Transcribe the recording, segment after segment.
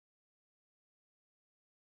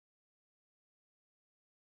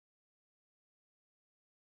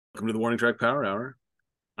Welcome to the Warning Track Power Hour.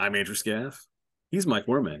 I'm Andrew Scaff. He's Mike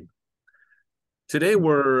Werman. Today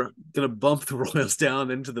we're going to bump the Royals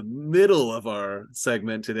down into the middle of our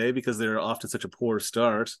segment today because they're off to such a poor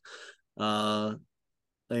start. Uh,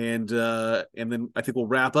 and then I think we'll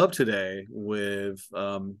wrap up today with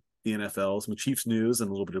the NFL, some Chiefs news, and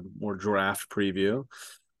a little bit of more draft preview.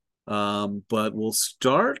 But we'll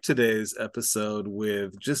start today's episode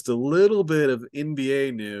with just a little bit of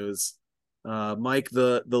NBA news. Mike,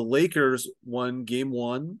 the Lakers won game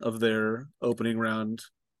one of their opening round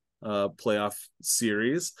playoff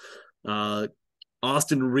series. Uh,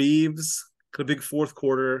 Austin Reeves got a big fourth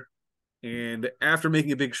quarter, and after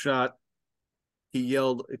making a big shot, he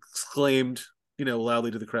exclaimed,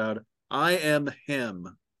 loudly to the crowd, "I am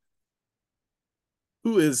him."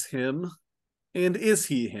 Who is him, and is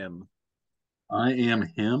he him? I am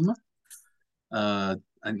him.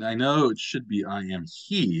 I know it should be I am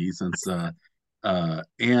he, since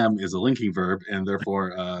am is a linking verb, and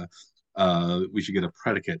therefore we should get a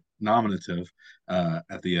predicate nominative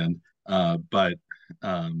at the end. But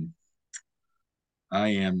um, I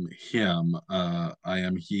am him. I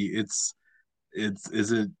am he. It's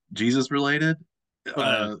is it Jesus related? Uh,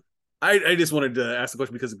 Uh, I just wanted to ask the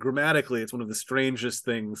question because grammatically, it's one of the strangest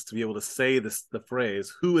things to be able to say the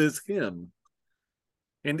phrase "Who is him?"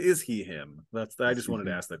 and "Is he him?" I just wanted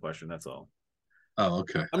to ask that question. That's all. oh,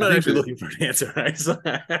 okay. I'm I not think actually that. looking for an answer.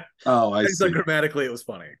 I Oh, I just thought see. grammatically it was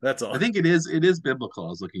funny. That's I all. think it is biblical. I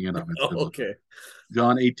was looking it up. It's Oh, biblical. okay.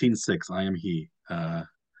 John 18:6. I am he.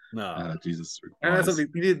 No, Jesus and that's replies. something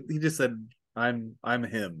he did. He just said, I'm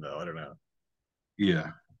him," though. I don't know.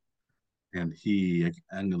 Yeah, and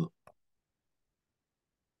and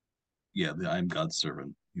yeah, I'm God's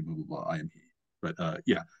servant. Blah, blah, blah, I am he. But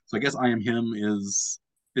yeah, so I guess I am him is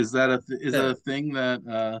that is Yeah. a thing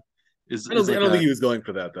that is I like don't think a he was going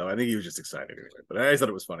for that though. I think he was just excited anyway. But I just thought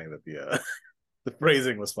it was funny that the the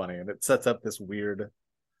phrasing was funny and it sets up this weird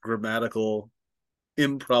grammatical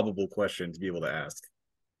improbable question to be able to ask.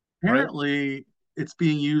 Right? apparently it's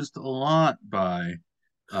being used a lot by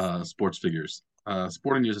sports figures.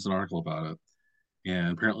 Sporting News has an article about it,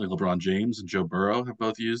 and apparently LeBron James and Joe Burrow have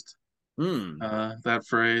both used Hmm. that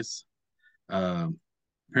phrase. Um,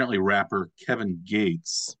 Apparently, rapper Kevin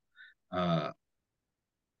Gates uh,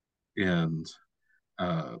 and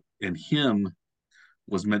and him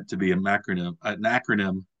was meant to be an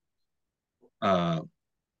acronym uh,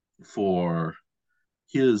 for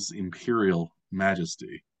His Imperial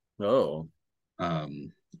Majesty. Oh,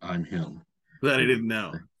 Um, I'm him. that I Would be didn't the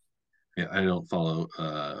know. thing. Yeah, I don't follow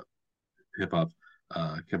hip hop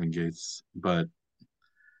Kevin Gates, but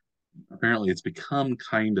apparently it's become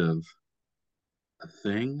kind of a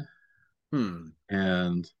thing, Hmm.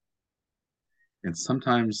 and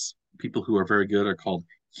sometimes people who are very good are called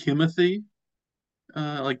Timothy,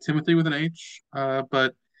 like Timothy with an H.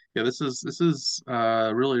 But yeah, this is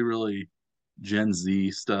really really Gen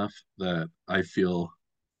Z stuff that I feel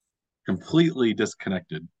completely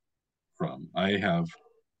disconnected from. I have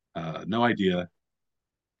no idea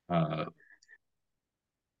uh,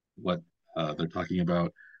 what they're talking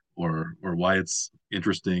about, or why it's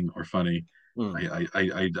interesting or funny. Hmm.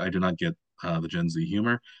 I do not get the Gen Z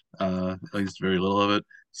humor, at least very little of it.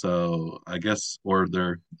 So I guess, or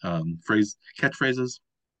their phrase catchphrases,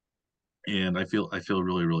 and I feel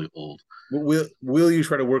really really old. Will you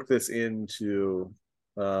try to work this into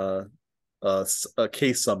uh, a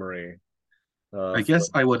case summary I for guess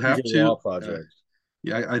I would have future law to. project?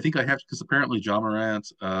 Yeah, I think I have to, because apparently John Morant,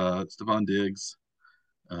 Stephon Diggs,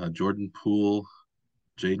 Jordan Poole,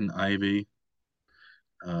 Jaden Ivey,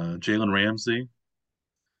 Jalen Ramsey,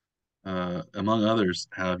 among others,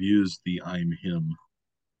 have used the "I'm him"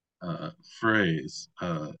 phrase.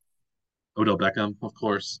 Odell Beckham, of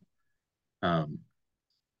course. Um,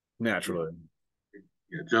 yeah, Naturally.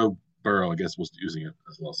 yeah, Joe Burrow, I guess, was using it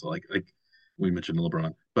as well. So like we mentioned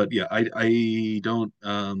LeBron, but yeah, I don't.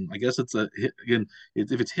 I guess it's again,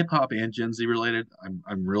 if it's hip hop and Gen Z related,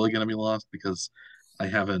 I'm really gonna be lost, because I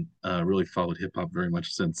haven't really followed hip hop very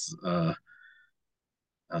much since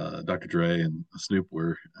Dr. Dre and Snoop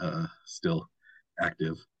were still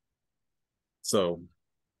active. So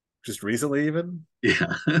just recently, even.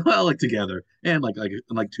 Yeah, well, like together, and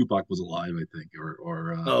like Tupac was alive, I think,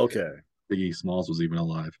 or Oh, okay. Biggie Smalls was even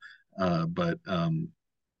alive. But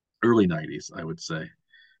early '90s, I would say,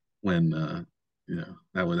 when that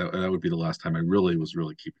would be the last time I really was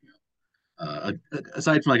really keeping up.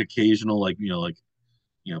 Aside from like occasional, like you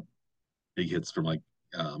know big hits from like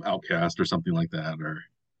Outkast or something like that, or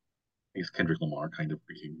I guess Kendrick Lamar kind of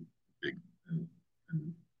became big, and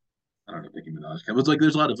I don't know, Nicki Minaj. It was like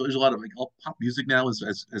there's a lot of like all pop music now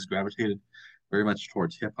has gravitated very much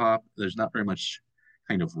towards hip hop. There's not very much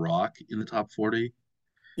kind of rock in the top 40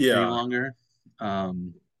 any Yeah, longer.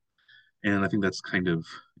 Um, and I think that's kind of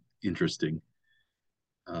interesting.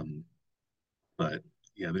 Um, but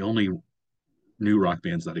yeah, the only new rock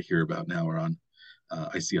bands that I hear about now are on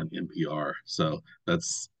I see on NPR. So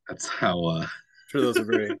that's how sure those are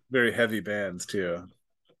very very heavy bands too.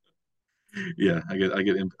 yeah,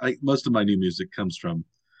 most of my new music comes from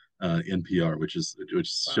NPR, which Wow.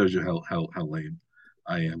 shows you how lame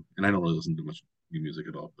I am, and I don't really listen to much new music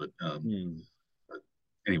at all. Hmm. But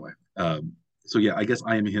anyway, so yeah, I guess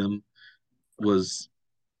I Am Him was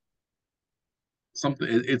something.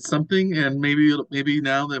 It's something, and maybe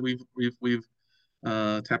now that we've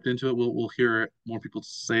tapped into it, we'll hear more people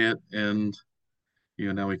say it, and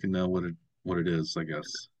now we can know what it is. I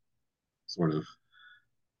guess sort of.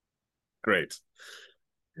 Great.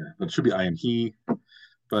 Yeah, but it should be I Am He,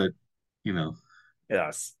 but you know,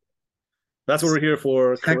 Yes. That's what we're here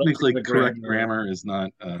for, correcting technically the correct grammar grammar is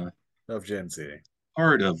not of Gen Z.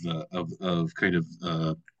 part of the of kind of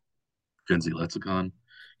Gen Z lexicon.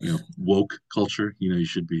 Woke culture. You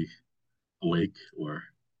should be awake or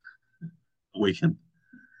awaken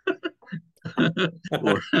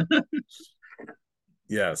or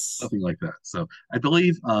Yes. something like that. So I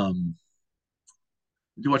believe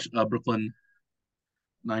did you watch Brooklyn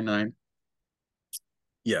 99?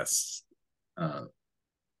 Yes. Uh,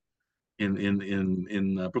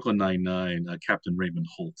 in Brooklyn 99, Captain Raymond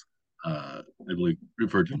Holt, I believe,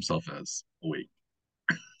 referred to himself as awake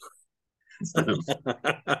instead of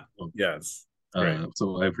woke. Yes. Great.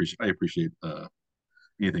 So I appreciate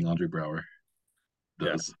anything Andre Brower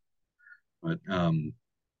Yeah. does. But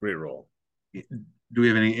Great role. do we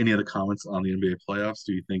have any other comments on the NBA playoffs?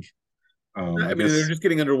 Do you think? I I mean, they're guess just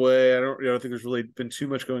getting underway. I don't think there's really been too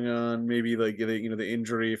much going on. Maybe like the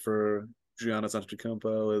injury for Giannis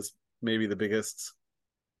Antetokounmpo is maybe the biggest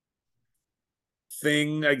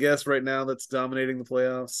thing, I guess, right now that's dominating the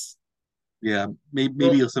playoffs. yeah, maybe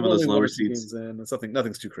Well, maybe some of we're only those one lower or two seeds games in. It's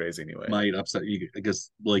nothing's too crazy anyway. might upset you. I guess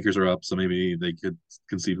the Lakers are up, so maybe they could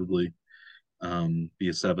conceivably be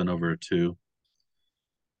a 7 over a 2.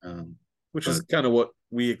 Um, Which is but kind of what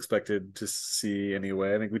we expected to see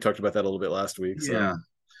anyway. I think we talked about that a little bit last week. So yeah,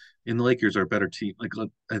 and the Lakers are a better team. Like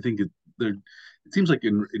I think they're. It seems like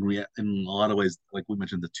in a lot of ways, like we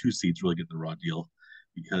mentioned, the 2 seeds really get the raw deal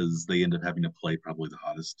because they end up having to play probably the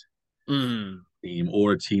hottest mm, team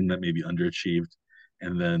or a team that maybe underachieved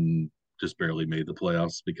and then just barely made the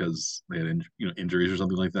playoffs because they had injuries or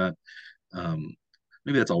something like that. Um,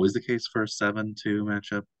 Maybe that's always the case for a 7-2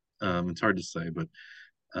 matchup. It's hard to say, but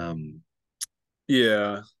um,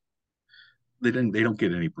 yeah, they don't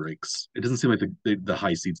get any breaks. It doesn't seem like the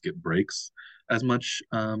high seeds get breaks as much.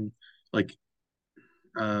 Like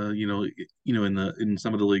in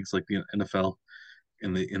some of the leagues like the NFL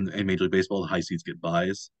and in Major League Baseball, the high seeds get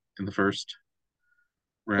buys in the first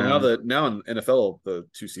well now round. that now in NFL the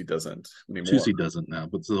 2 seed doesn't Two anymore. seed doesn't now,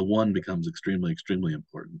 but so the one becomes extremely, extremely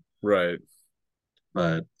important. Right.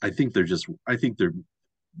 But I think they're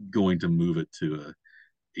going to move it to a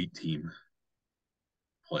 8 team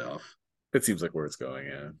playoff, It seems like where it's going.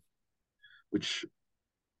 Yeah. which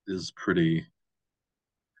is pretty.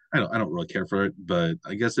 I don't really care for it, but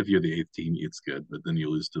I guess if you're the 8th team, it's good. But then you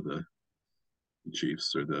lose to the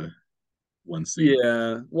Chiefs or the 1 seed.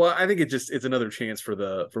 Yeah. Well, I think it's another chance for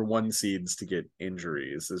the for one seeds to get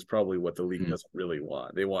injuries is probably what the league Mm. doesn't really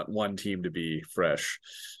want. They want one team to be fresh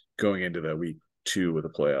going into the week 2 of the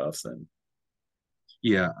playoffs, and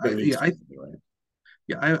Yeah, at yeah, least anyway.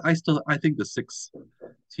 I think the 6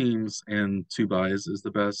 teams and 2 buys is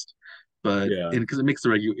the best, but Yeah. and because it makes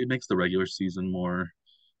the regular season more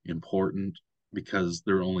important because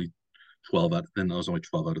there are only 12 out. Then there's only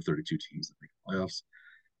 12 out of 32 teams that make playoffs.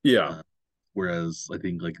 Yeah. Uh, Whereas I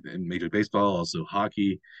think like in Major League Baseball, also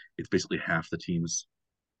hockey, it's basically half the teams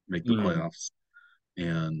make the Mm. playoffs.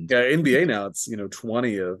 And Yeah, NBA now it's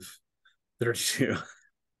 20 of 32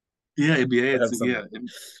 yeah, NBA, have it's some.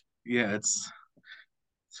 yeah, it's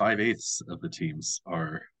 5/8 of the teams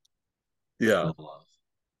are that Yeah. level of.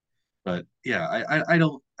 But yeah, I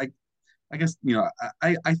don't I guess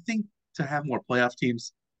I think to have more playoff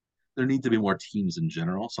teams, there need to be more teams in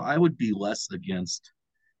general. So I would be less against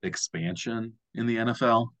expansion in the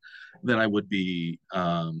NFL than I would be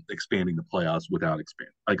expanding the playoffs without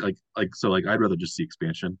expand. So I'd rather just see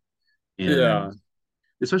expansion, and Yeah.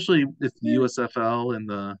 especially if the Yeah. USFL and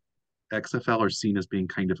the XFL are seen as being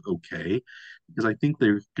kind of okay, because I think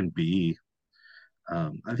there can be.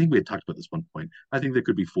 I think we had talked about this one point. I think there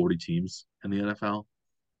could be 40 teams in the NFL,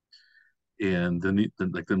 and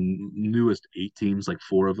like the newest 8 teams, like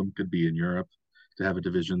 4 of them could be in Europe, to have a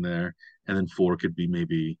division there, and then four could be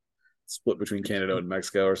maybe Split between Canada and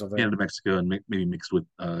Mexico or something. Canada, Mexico, and maybe mixed with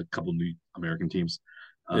a couple new American teams,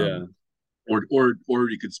 Yeah. um, or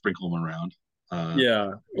you could sprinkle them around. Yeah. If you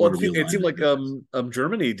Well, want to it realign seemed it like and things.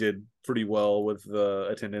 Germany did pretty well with the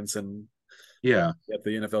attendance and Yeah, at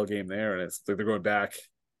the NFL game there, and it's like they're going back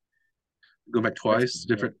go back next twice.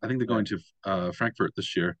 year. Different. I think they're Yeah. going to Frankfurt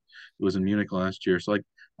this year. It was in Munich last year. So like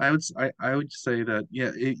I would say that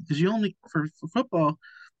yeah, because you only for football,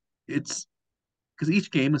 it's because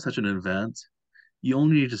each game is such an event. You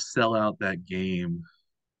only need to sell out that game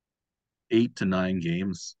 8 to 9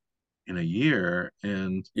 games in a year,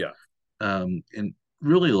 Yeah. and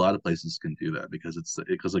really a lot of places can do that because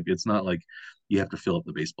like it's not like you have to fill up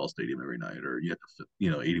the baseball stadium every night or you have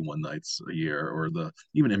to 81 nights a year or the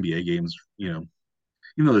even NBA games, even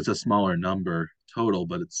though it's a smaller number total,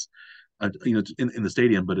 but it's in the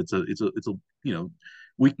stadium, but it's a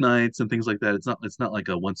weeknights and things like that. It's not like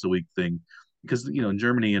a once a week thing because in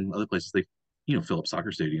Germany and other places they fill up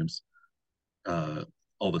soccer stadiums uh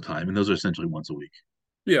all the time, and those are essentially once a week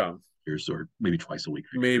Yeah. fixtures or maybe twice a week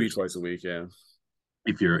Maybe fixtures. twice a week. Yeah.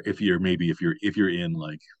 If you're in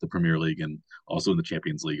like the Premier League and also in the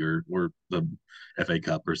Champions League or the FA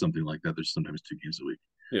Cup or something like that, there's sometimes 2 games a week.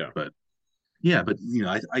 Yeah. But yeah, but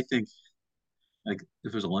I think like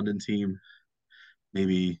if there's a London team,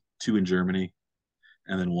 maybe two in Germany,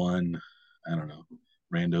 and then one, I don't know,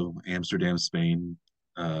 rando Amsterdam, Spain,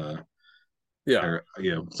 Yeah. or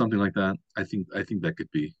something like that. I think that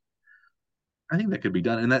could be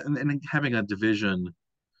done, and having a division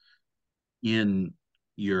in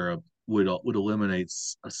Europe would eliminate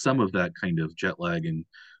some of that kind of jet lag and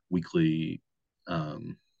weekly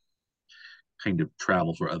um, kind of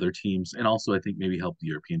travel for other teams, and also I think maybe help the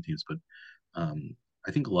European teams. But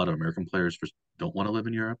I think a lot of American players just don't want to live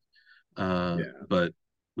in Europe, Yeah. but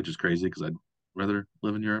which is crazy because I'd rather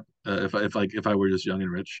live in Europe if I were just young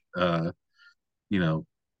and rich, you know,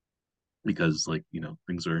 because like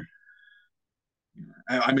things are.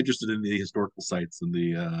 I'm interested in the historical sites and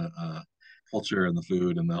the culture and the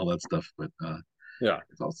food and all that stuff, but Yeah.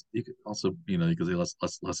 it's also you could also you could say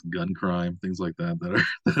less gun crime, things like that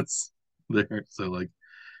that's there. So like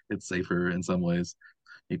it's safer in some ways.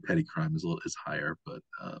 Maybe petty crime is higher, but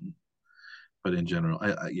in general,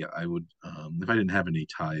 yeah, I would if I didn't have any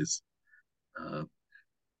ties, uh,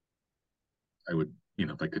 I would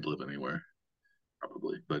if I could live anywhere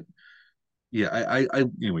probably. But yeah, I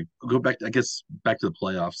anyway go back. I guess back to the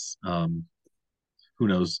playoffs. Who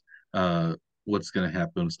knows what's going to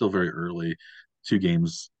happen? It's still very early. 2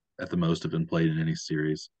 games at the most have been played in any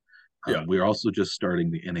series. Yeah. We're also just starting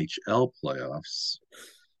the NHL playoffs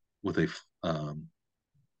with a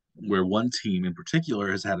where one team in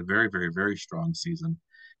particular has had a very, very, very strong season,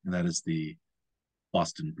 and that is the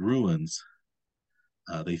Boston Bruins.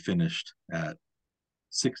 They finished at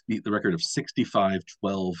the record of 65,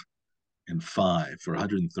 12, and 5 for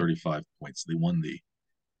 135 points. They won the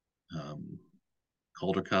um,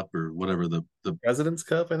 Calder Cup or whatever the President's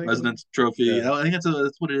Cup, I think. President's Trophy. Yeah. I think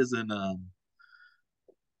that's what it is in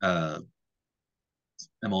uh,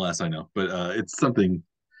 MLS. I know, but it's something.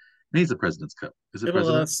 I think it's the President's Cup. Is it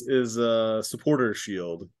President? MLS is supporter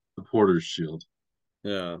shield. The Porter's Shield.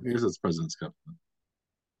 Yeah. I guess it's President's Cup.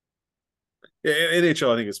 Yeah.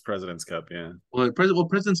 NHL, I think, is President's Cup. Yeah.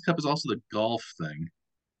 President's Cup is also the golf thing.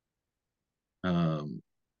 Um,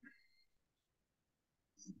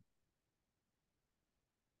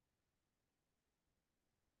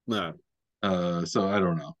 No. so I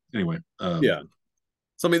don't know. Anyway, Yeah.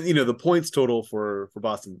 So I mean, the points total for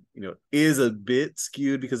Boston, is a bit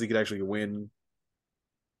skewed because he could actually win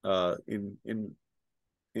in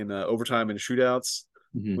overtime and shootouts,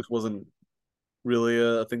 mhm. which wasn't really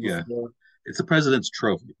a thing Yeah, before. it's a President's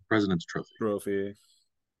Trophy. President's Trophy. Trophy,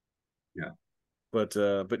 Yeah, but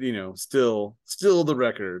still the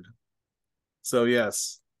record. So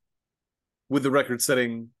yes, with the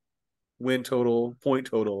record-setting win total, point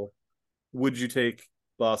total, would you take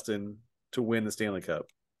Boston to win the Stanley Cup?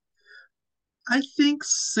 I think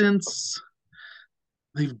since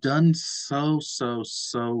they've done so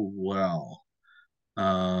well,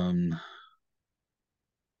 um,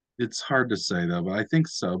 it's hard to say though, but I think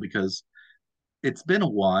so because it's been a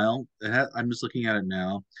while. I'm just looking at it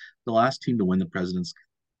now. The last team to win the President's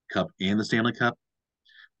Cup and the Stanley Cup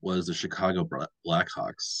was the Chicago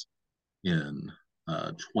Blackhawks in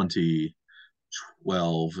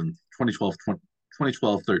 2012 and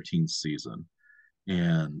 2012-13 season.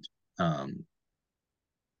 And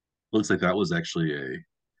looks like that was actually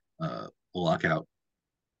a lockout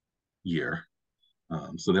year.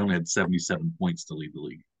 So they only had 77 points to lead the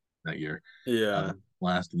league. that year. Yeah.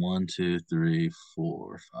 Last one, two, three,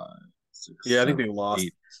 four, five, Yeah, six, I think they seven, lost,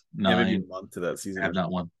 eight, yeah, maybe a nine. month to that season Have or not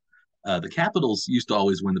something. won. The Capitals used to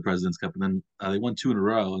always win the President's Cup, and then they won two in a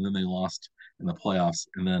row, and then they lost in the playoffs,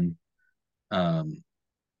 and then um,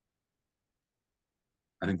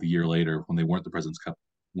 I think the year later, when they weren't the President's Cup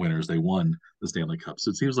winners, they won the Stanley Cup. So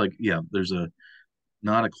it seems like, yeah, there's a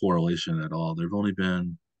not a correlation at all. There've only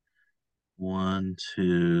been one,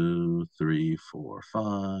 two, three, four,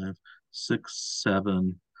 five, six,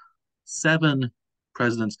 seven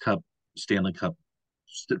President's Cup, Stanley Cup,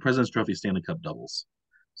 President's Trophy, Stanley Cup doubles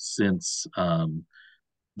since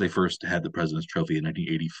they first had the President's Trophy in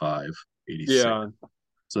 1985, 86. Yeah.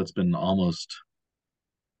 So it's been almost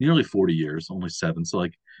nearly 40 years, only seven. So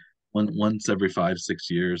like once every 5, 6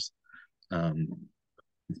 years. Um,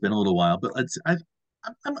 it's been a little while, but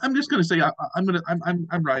I'm just going to say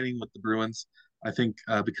I'm riding with the Bruins. I think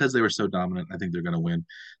because they were so dominant, I think they're going to win.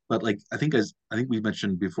 But like I think we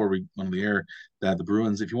mentioned before we went on the air that the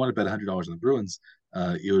Bruins, if you want to bet $100 on the Bruins,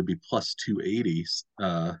 it would be plus 280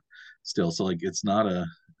 still. So like it's not a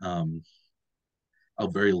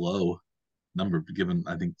very low number given.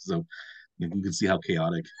 I think so. You can see how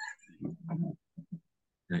chaotic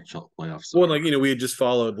NHL playoffs Well, are. like, we had just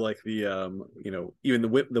followed like the even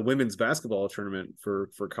the women's basketball tournament for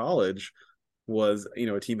college was,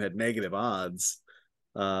 a team had negative odds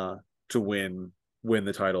uh to win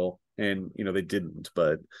the title, and they didn't,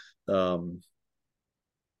 but um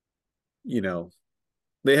you know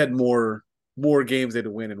they had more games they had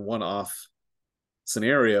to win in one-off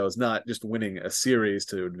scenarios, not just winning a series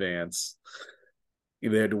to advance.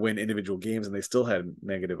 They had to win individual games, and they still had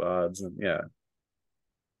negative odds. And yeah,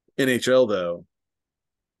 NHL though,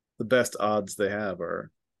 the best odds they have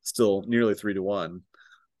are still nearly 3-1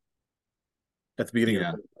 at the beginning of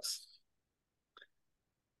Yeah, the business.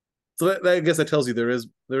 So I guess that tells you there is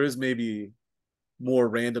maybe more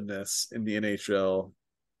randomness in the NHL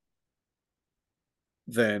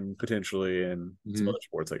than potentially in some hmm other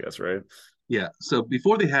sports, I guess, right? yeah. So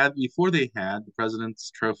before they had the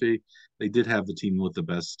President's Trophy, they did have the team with the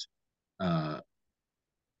best uh,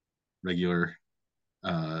 regular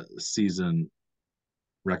season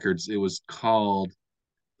records. It was called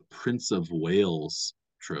the Prince of Wales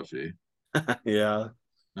Yeah.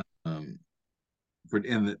 Um,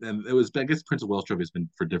 and it was, I guess, Prince of Wales Trophy has been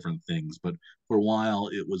for different things, but for a while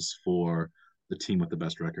it was for the team with the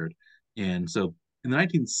best record. And so in the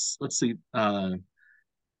 19, let's see, let's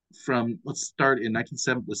start in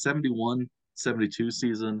 1970, the 71-72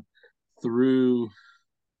 season through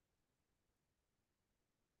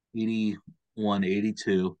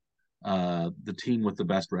 81-82, the team with the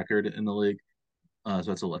best record in the league.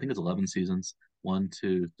 So I think it's 11 seasons. One,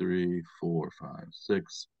 two, three, four, five,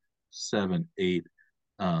 six, seven, eight.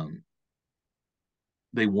 Um,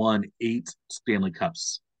 they won 8 Stanley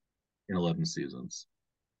Cups in 11 seasons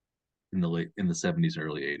in the 70s,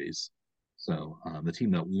 early 80s. So the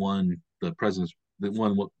team that won what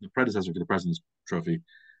the predecessor to the President's Trophy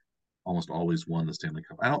almost always won the Stanley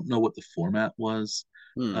Cup. I don't know what the format was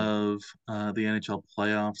Hmm. of the NHL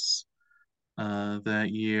playoffs that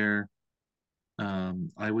year.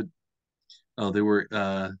 I would. Oh, they were.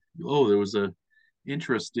 There was a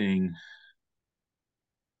interesting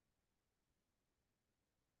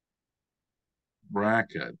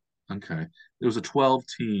bracket. Okay, there was a 12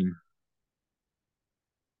 team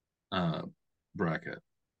uh, bracket,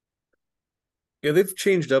 Yeah, they've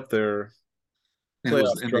changed up their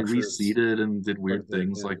playoff and they structures reseeded and did quite a weird bit.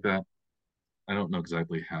 things Yeah. like that. I don't know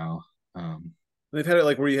exactly how. Um, They've had it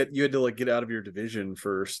like where you had to like get out of your division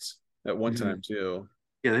first at one time mhm. too.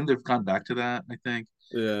 Yeah, I think they've gone back to that. I think.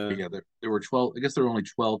 But Yeah. yeah, there were 12. I guess there were only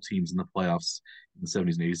 12 teams in the playoffs in the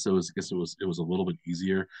 70s and 80s. So I guess it was a little bit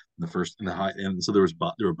easier in the first in the high, and so there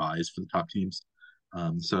were buys for the top teams.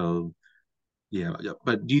 So yeah, yeah.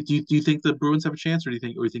 But do you think the Bruins have a chance, or do you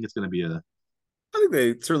think it's going to be a I think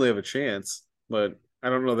they certainly have a chance, but I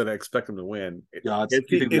don't know that I expect them to win. It, the odds? it,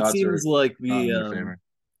 Do you think the it odds seems are like not the in their favor?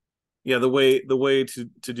 yeah, the way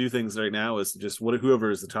to do things right now is to just whoever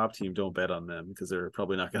is the top team, don't bet on them because they're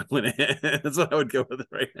probably not going to win it. That's what I would go with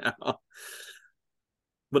right now.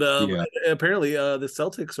 But Yeah. apparently the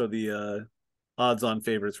Celtics are the odds-on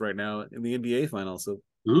favorites right now in the NBA finals. So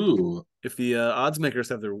Ooh. if the odds makers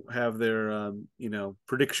have their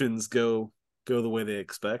predictions go the way they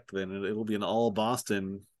expect, then it'll be an all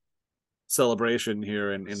Boston celebration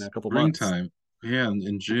here in a couple months. Springtime. Yeah,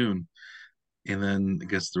 in June. And then I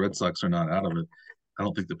guess the Red Sox are not out of it. I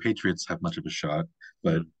don't think the Patriots have much of a shot.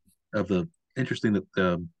 But Hmm. of the interesting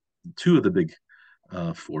that two of the big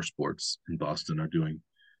four sports in Boston are doing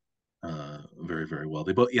very, very well.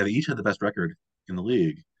 They each had the best record in the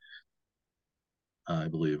league. I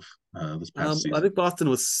believe, this past I season. think Boston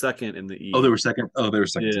was second in the Oh, they East. were second. Oh, they were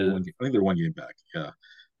second. So they're Yeah, one game. I think they're one game back. Yeah.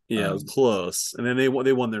 yeah, it was Um, close, and then they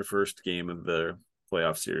won their first game of the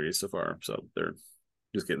playoff series so far, so they're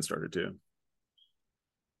just getting started too.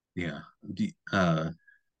 yeah. Do, uh,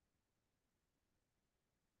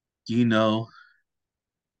 do you know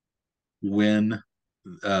when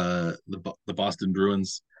the Boston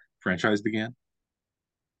Bruins franchise began?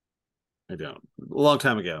 I don't. A long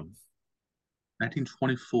time ago.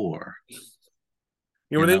 1924,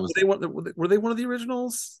 You know, and that was were they one of the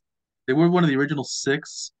originals? they were one of the original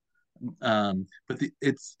six. But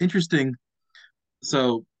it's interesting.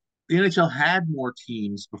 So the NHL had more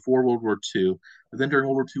teams before World War II, but then during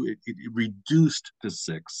World War II, it reduced to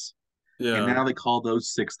six. And Yeah, now they call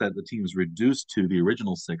those six that the teams reduced to the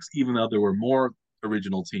original six, even though there were more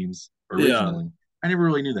original teams yeah, originally. I never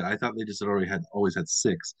really knew that. I thought they just had always had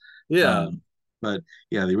six. yeah. Um, but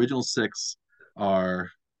yeah, the original six are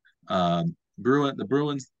the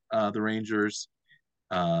Bruins, the Rangers,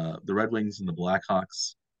 the Red Wings, and the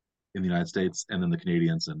Blackhawks in the United States, and then the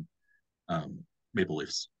Canadians and um, Maple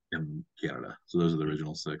Leafs in Canada. So those are the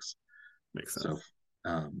original six. Makes So, sense.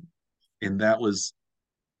 um, and that was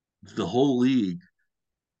the whole league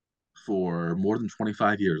for more than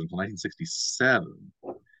 25 years until 1967,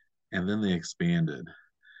 and then they expanded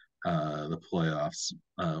the playoffs.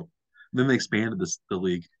 Then they expanded the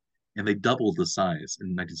league, and they doubled the size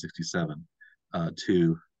in 1967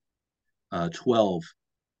 to 12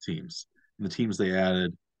 teams. And the teams they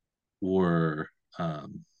added were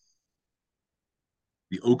um,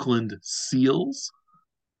 the Oakland Seals.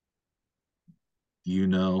 Do you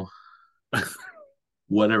know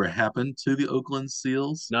whatever happened to the Oakland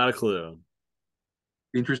Seals? Not a clue.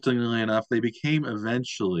 Interestingly enough, they became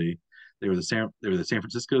eventually they were the San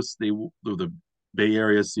Francisco they were the Bay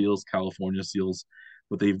Area Seals, California Seals,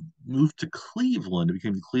 but they moved to Cleveland. It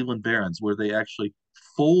became the Cleveland Barons, where they actually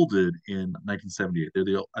folded in 1978.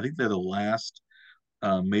 I think they're the last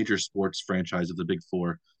major sports franchise of the Big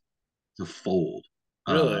Four to fold.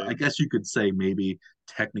 I Really? guess you could say maybe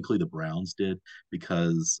technically the Browns did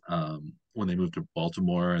because when they moved to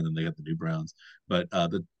Baltimore and then they had the new Browns, but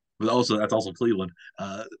but also that's also Cleveland.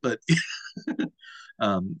 But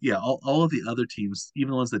yeah, all of the other teams,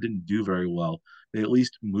 even the ones that didn't do very well, they at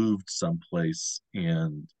least moved someplace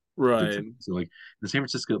and did Right. something. So like the San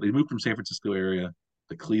Francisco, they moved from San Francisco area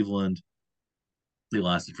to Cleveland. They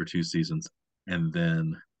lasted for 2 seasons, and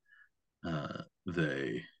then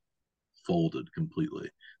they folded completely.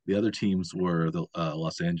 The other teams were the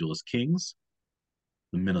Los Angeles Kings,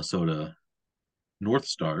 the Minnesota North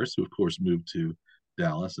Stars, who of course moved to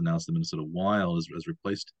Dallas, and now it's the Minnesota Wild has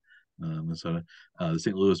replaced Minnesota. The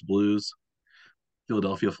St. Louis Blues,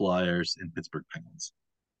 Philadelphia Flyers, and Pittsburgh Penguins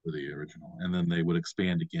were the original, and then they would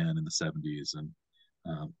expand again in the '70s and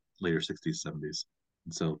later '60s, '70s,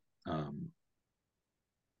 and so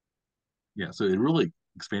yeah, so it really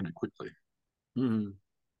expanded quickly. Mhm.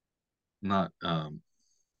 Not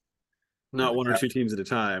Not one or two teams at a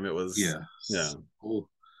time. It was, yeah, yeah, so, go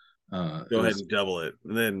it ahead was and double it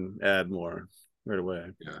and then add more right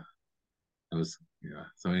away. yeah. That was yeah.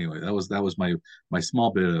 So anyway, that was my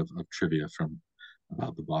small bit of trivia from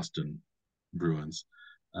about the Boston Bruins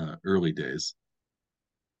early days,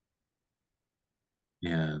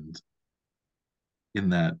 and in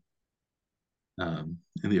that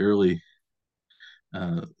in the early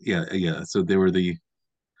yeah. So they were the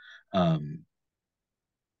um,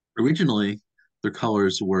 originally their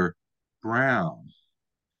colors were brown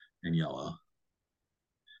and yellow,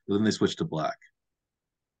 but then they switched to black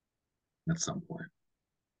at some point.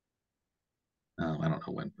 I don't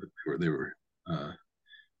know when, but they were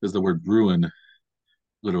because the word Bruin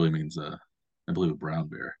literally means I believe a brown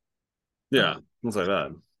bear. Yeah, Uh, looks like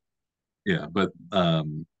that. yeah, but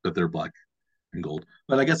they're black and gold.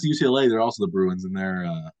 But I guess UCLA, they're also the Bruins, and they're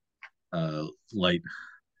uh, light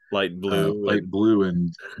Light blue light and blue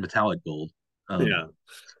and metallic gold. yeah,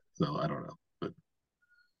 So I don't know, but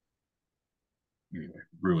anyway,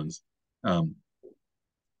 Bruins. Um,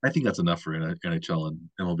 I think that's enough for NHL and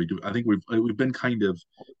MLB. I think we've been kind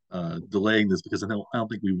of delaying this because I don't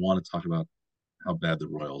think we want to talk about how bad the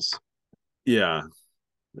Royals. yeah.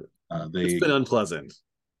 It's They been unpleasant.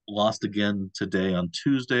 lost again today on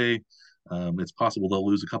Tuesday. It's possible they'll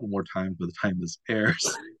lose a couple more times by the time this airs.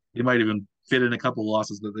 They might even fit in a couple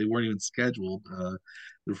losses that they weren't even scheduled.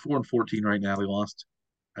 They're 4-14 right now. They lost,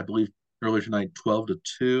 I believe, earlier tonight,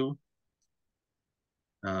 12-2.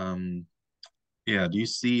 Um, yeah. Do you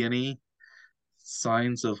see any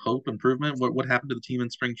signs of hope, improvement? What happened to the team in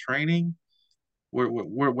spring training? How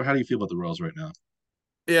do you feel about the Royals right now?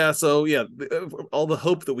 Yeah, so yeah, all the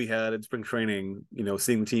hope that we had in spring training,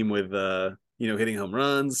 seeing the team with hitting home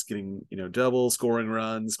runs, getting, doubles, scoring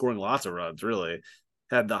runs, scoring lots of runs, really,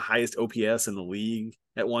 had the highest OPS in the league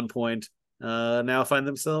at one point. Now find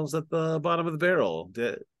themselves at the bottom of the barrel,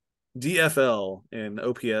 DFL in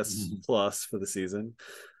OPS Mhm. plus for the season.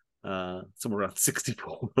 Somewhere around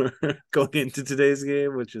 64 going into today's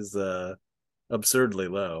game, which is absurdly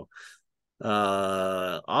low.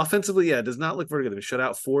 Offensively, yeah, it does not look very good. They've been shut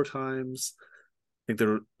out 4 times. I think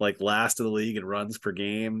they're like last of the league in runs per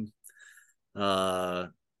game. Uh,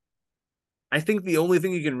 I think the only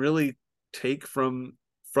thing you can really take from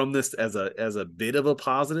this as a bit of a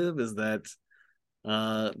positive is that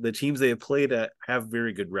the teams they have played at have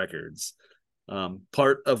very good records.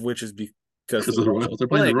 Part of which is because the Because of the Royals Royals, they're are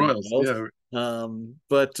playing the playing Royals. well. Yeah,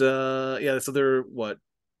 But yeah, so they're what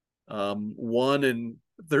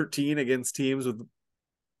 1-13 against teams with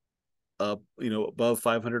above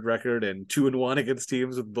 500 record and 2-1 against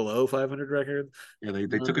teams with below 500 record. yeah. They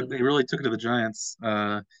took it. Uh, They really took it to the Giants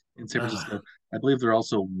in San uh, Francisco. I believe they're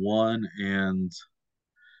also 1 and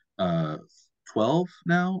 12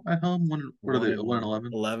 now at home. One. What are one they? and 1 and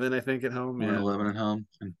 11. 11, I think, at home. 1 and Yeah, 11 at home,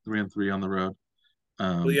 and 3 and 3 on the road.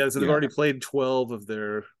 but yeah, so they've Yeah, already played 12 of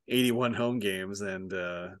their 81 home games and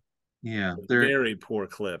yeah. They're very poor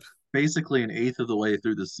clip basically an eighth of the way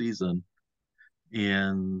through the season,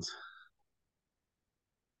 and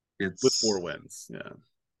with four it's wins. Yeah,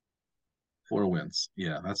 4 wins.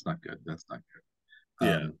 Yeah, that's not good. That's not good.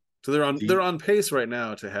 yeah. So they're on Do they're on pace right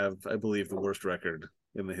now to have, I believe, the worst record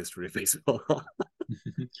in the history of baseball.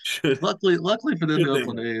 should luckily for them, the should they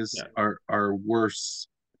Oakland win? A's Yeah, are worse,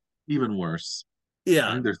 even worse. I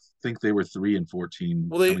yeah. think they were 3 and 14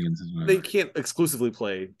 Well, coming into they tonight. can't exclusively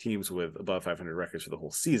play teams with above 500 records for the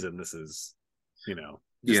whole season. This is, just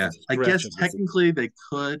Yeah, a I stretch guess of the season. technically they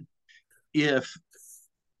could if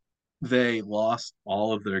they lost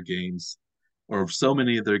all of their games or so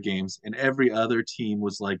many of their games, and every other team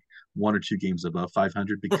was like 1 or 2 games above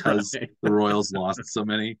 500 because Right. the Royals lost so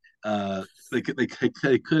many. They could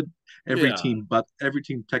Yeah, every team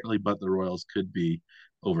technically but the Royals could be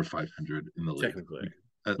over 500 in the league. technically.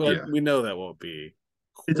 But Yeah, we know that won't be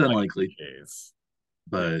it's quite the unlikely, case.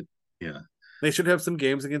 Yeah. but yeah, They should have some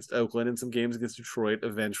games against Oakland and some games against Detroit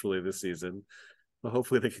eventually this season. But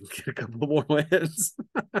hopefully they can get a couple more wins.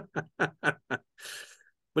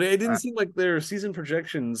 But it didn't I, seem like their season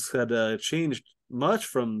projections had changed much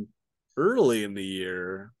from early in the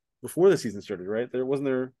year before the season started, right? There wasn't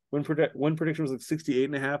there one prediction was like 68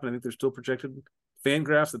 and a half, and I think they're still projected fan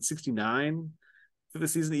graphs at 69 for the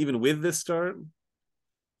season, even with this start.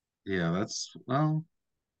 yeah, that's well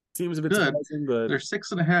Seems a bit good. surprising, but They're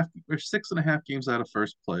 6.5. They're 6.5 games out of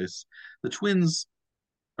first place. The Twins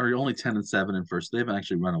are only 10 and 7 in first. They haven't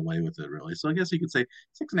actually run away with it really. So I guess you could say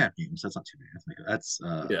 6.5 games. That's not too bad. That's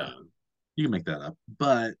yeah. you can make that up.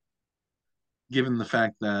 But given the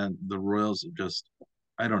fact that the Royals have just,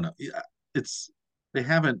 I don't know, it's they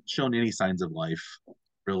haven't shown any signs of life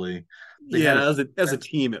really. They had Yeah, as a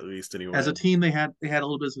team at least as anyway. a team they had a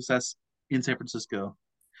little bit of success in San Francisco.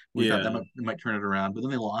 We thought that Yeah. might turn it around, but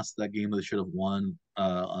then they lost that game that they should have won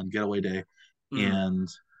on getaway day, Mhm. and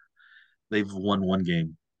they've won 1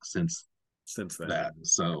 game since Since then. that.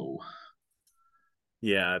 So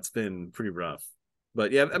Yeah, it's been pretty rough.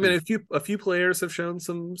 But yeah, I it's mean been a few players have shown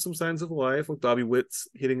some signs of life, like Bobby Witt's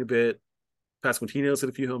hitting a bit, Pasquantino's hit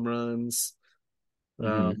a few home runs.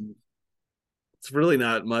 mhm. Um, it's really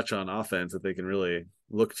not much on offense that they can really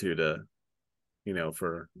look to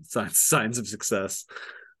for signs of success.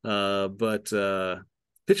 But the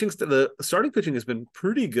starting pitching has been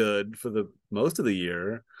pretty good for the most of the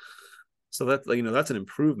year. So that's an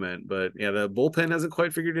improvement. But yeah, the bullpen hasn't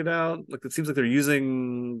quite figured it out. Like it seems like they're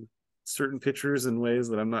using certain pitchers in ways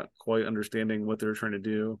that I'm not quite understanding what they're trying to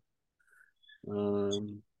do.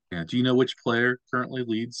 Um, Yeah. Do you know which player currently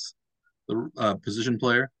leads the position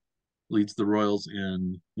player leads the Royals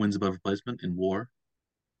in wins above replacement in WAR?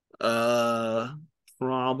 uh,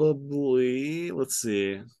 Probably. Let's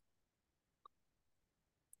see.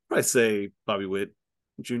 Probably say Bobby Witt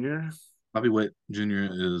Jr. Bobby Witt Jr.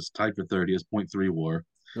 is tied for third. He has .3 WAR,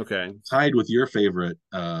 Okay. tied with your favorite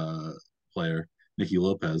player, Nicky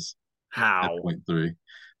Lopez, at How? .3.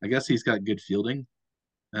 I guess he's got good fielding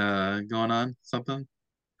going on. Something.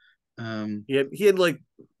 Um, He had like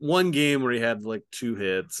one game where he had like 2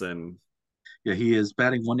 hits and Yeah, he is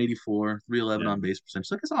batting 184, 311 yeah. on base percentage.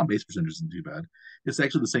 So I guess on base percentage isn't too bad. It's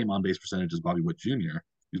actually the same on base percentage as Bobby Witt Jr.,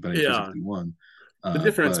 who's batting Yeah. 261. The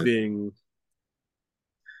difference But being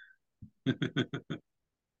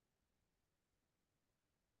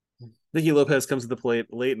Nicky Lopez comes to the plate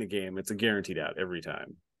late in the game. It's a guaranteed out every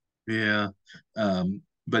time. Yeah.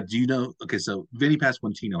 But do you know? Okay, so Vinny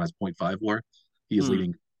Pasquantino has point 0.5 WAR. He is Hmm.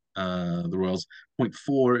 leading the Royals. Point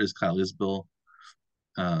 0.4 is Kyle Isbell.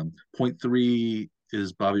 Point 0.3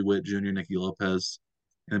 is Bobby Witt Jr., Nicky Lopez,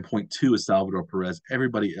 and then point 0.2 is Salvador Perez.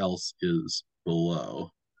 Everybody else is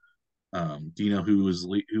below. Do you know who is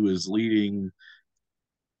leading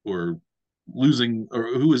or losing, or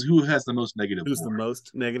who has the most negative Who's the WAR?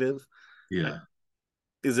 most negative? Yeah.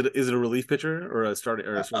 Is it a relief pitcher or a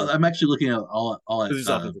starter? I'm actually looking at all at It's just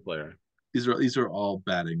offensive player. these are all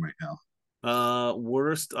batting right now.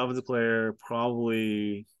 Worst offensive player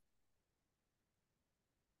probably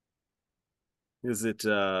is it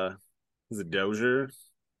is it Dozier?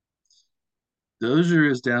 Dozier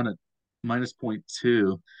is down at minus point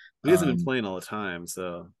 0.2. He hasn't been Um, playing all the time,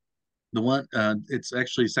 so the one it's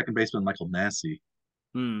actually second baseman Michael Massey,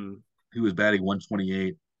 hmm. who was batting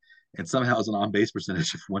 128 and somehow has an on base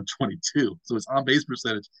percentage of 122. So his on base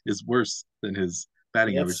percentage is worse than his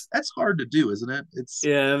batting average. That's That's hard to do, isn't it? It's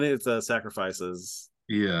yeah, I think it's sacrifices.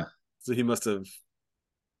 yeah, So he must have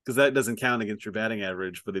because that doesn't count against your batting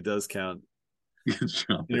average, but it does count it's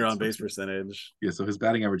on in your base on base percentage. percentage. Yeah, so his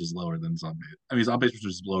batting average is lower than his on base. I mean, his on base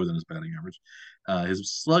percentage is lower than his batting average.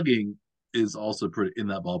 His slugging is also pretty in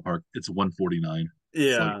that ballpark. It's 149 slugging.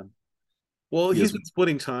 Yeah. Well, He he's has. been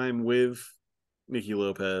splitting time with Nicky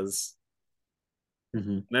Lopez,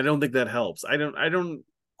 Mhm. and I don't think that helps. I don't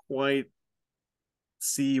quite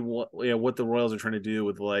see what the Royals are trying to do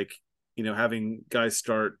with like having guys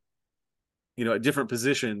start at different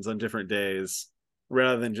positions on different days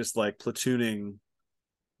rather than just like platooning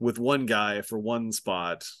with one guy for one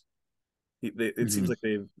spot. It seems Mhm.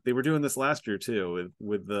 like they were doing this last year too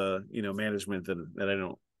with the management that I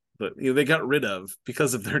don't but they got rid of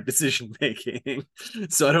because of their decision making.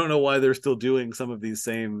 So I don't know why they're still doing some of these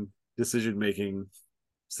same decision making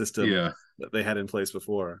systems Yeah. that they had in place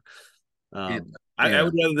before. It, I yeah.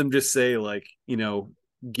 would rather them just say like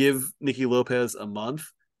give Nicky Lopez a month,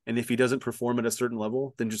 and if he doesn't perform at a certain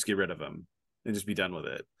level, then just get rid of him and just be done with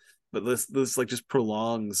it. But this like just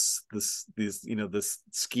prolongs this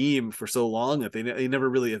scheme for so long that they never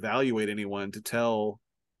really evaluate anyone to tell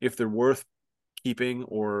if they're worth keeping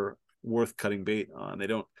or worth cutting bait on. They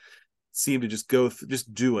don't seem to just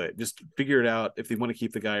do it, just figure it out if they want to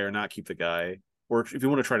keep the guy or not keep the guy, or if you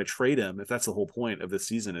want to try to trade him. If that's the whole point of this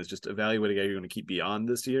season is just evaluate a guy you're going to keep beyond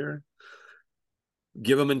this year,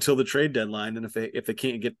 give them until the trade deadline, and if they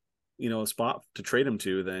can't get a spot to trade him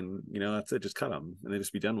to, then that's it, just cut him and they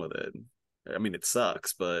just be done with it. I mean, it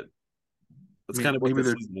sucks, but that's kind of what Maybe this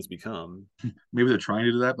they're season has become. trying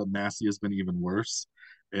to do that, but Massey has been even worse,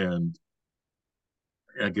 and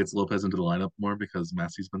it gets Lopez into the lineup more because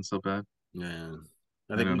Massey's been so bad. Yeah,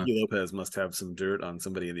 I I think don't know. Nicky Lopez must have some dirt on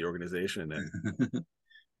somebody in the organization, and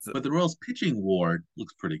so, But the Royals pitching WAR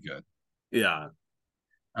looks pretty good. yeah.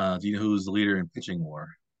 Do you know who's the leader in pitching WAR?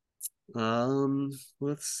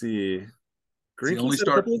 Let's see. It's the Greinke's only had a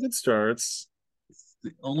start. couple of good starts It's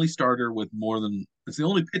the only starter with more than. It's the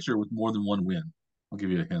only pitcher with more than one win. I'll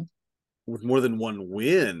give you a hint. with more than one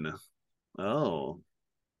win. Oh,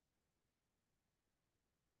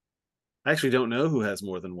 I actually don't know who has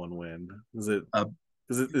more than one win. Is it Uh,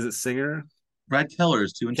 is it Singer? Brad Keller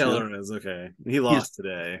is 2-2. Keller is okay. He He has lost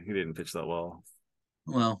today. He didn't pitch that well.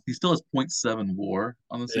 well, he still has point 0.7 WAR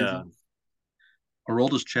on the Yeah, season.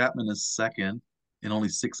 Aroldis Chapman is second in only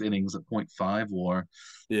 6 innings at point 0.5 WAR.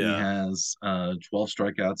 He yeah. has 12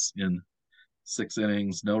 strikeouts in 6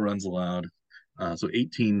 innings, no runs allowed. So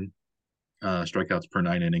 18 strikeouts per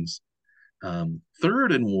 9 innings.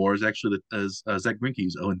 Third in WAR is actually Zach Greinke.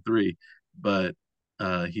 He's 0-3, but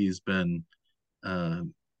he's been uh,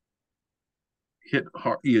 hit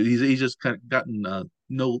hard. He's just kind of gotten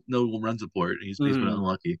no run support. He's been Mm-hmm.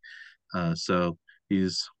 unlucky. So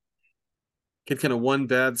he's Kid kind of one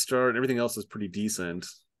bad start. Everything else is pretty decent.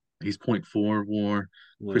 he's point 0.4 WAR.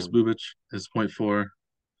 Chris Yeah. Bubich is point 0.4.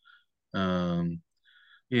 Um,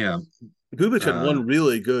 yeah. Bubic had Uh, one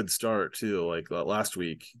really good start too, like last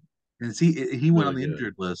week. and he went on Really the good.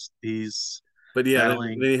 injured list. He's But yeah, then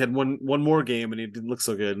battling. he had one more game and he didn't look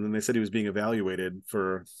so good. And then they said he was being evaluated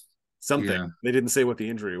for something. Yeah, They didn't say what the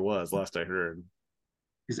injury was. Last I heard,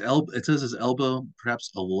 his elbow. It says his elbow,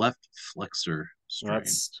 perhaps a left flexor strain.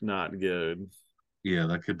 that's not good. Yeah,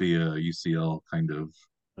 that could be a UCL kind of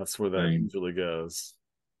That's where that thing. usually goes.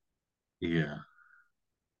 Yeah,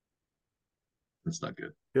 that's not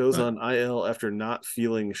good. Goes But on IL after not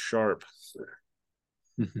feeling sharp.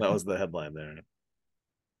 That was the headline there.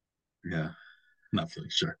 yeah, not feeling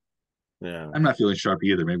sharp. Yeah. I'm not feeling sharp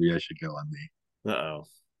either. Maybe I should go on the Uh oh.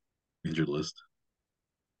 injured list.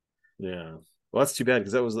 Yeah. Well, that's too bad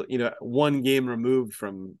because that was, one game removed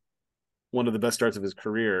from one of the best starts of his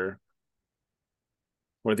career,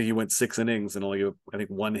 where I think he went 6 innings and only, I think,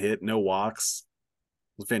 one hit, no walks.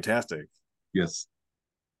 It was fantastic. Yes,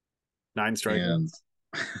 Nine and strikeouts,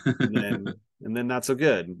 and then not so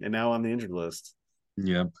good, and now on the injured list.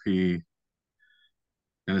 yeah, he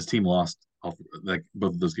and his team lost like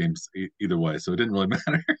both of those games either way, so it didn't really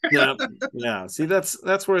matter. Yeah, yeah. See, that's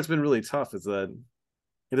where it's been really tough. Is that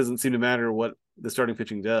it doesn't seem to matter what the starting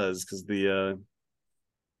pitching does because the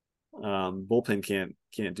bullpen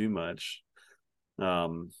can't do much.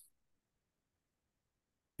 Um,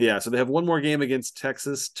 yeah, so they have one more game against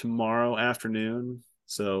Texas tomorrow afternoon.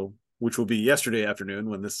 So which will be yesterday afternoon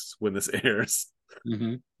when this airs.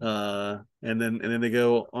 Hmm. And then they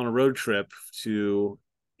go on a road trip to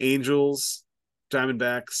Angels,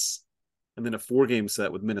 Diamondbacks, and then a 4 game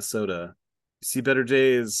set with Minnesota. You see better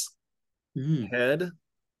days Hmm. ahead,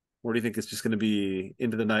 or do you think it's just going to be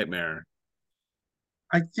into the nightmare?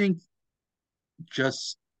 I think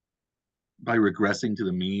just by regressing to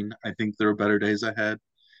the mean, I think there are better days ahead.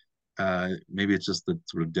 Maybe it's just the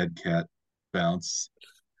sort of dead cat bounce.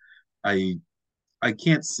 I I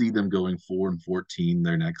can't see them going 4-14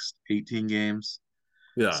 their next 18 games.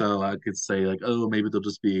 Yeah, So I could say like, oh, maybe they'll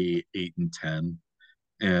just be 8-10,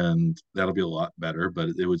 and that'll be a lot better, but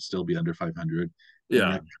it would still be under 500.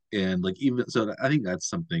 And yeah. like even so, I think that's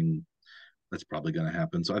something that's probably going to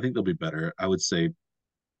happen. So I think they'll be better. I would say,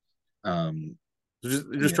 um, You're just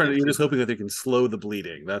yeah, trying to. if You're they just hoping that they can slow the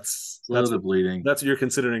bleeding. slow the bleeding, That's what you're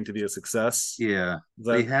considering to be a success. yeah, Is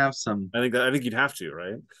they that have some. I think you'd have to,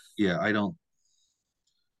 right? Yeah, I don't.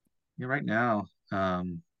 Yeah, right now,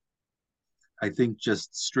 I think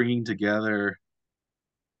just stringing together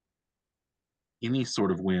any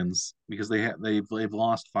sort of wins because they've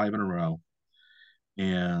lost 5 in a row,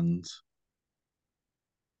 and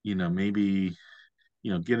maybe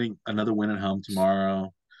getting another win at home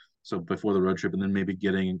tomorrow, so before the road trip, and then maybe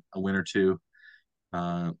getting a win or two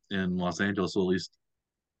in Los Angeles will at least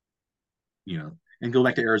and go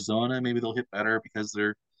back to Arizona. Maybe they'll hit better because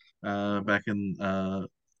they're back in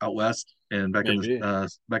out west and Maybe.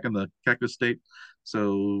 back in the Cactus State,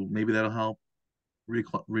 so maybe that'll help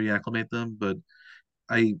reacclimate them. But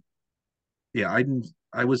I yeah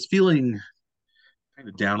I was feeling kind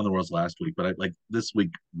of down on the Royals last week, but I like this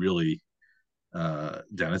week really down.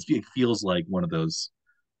 It feels like one of those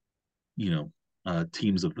you know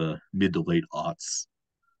teams of the mid to late aughts.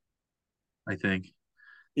 I think.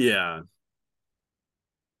 Yeah.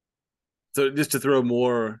 So just to throw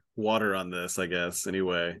more water on this, I guess.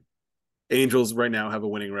 Anyway, Angels right now have a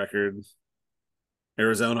winning record.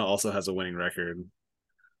 Arizona also has a winning record,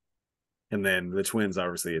 and then the Twins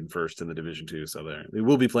obviously in first in the division too. So they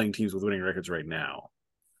will be playing teams with winning records right now.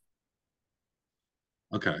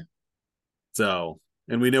 Okay. So,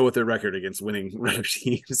 and we know what their record against winning record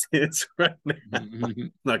teams is right now.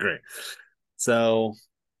 Not great. So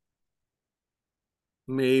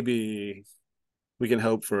maybe we can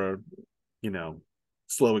hope for, you know,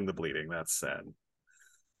 slowing the bleeding. That's sad.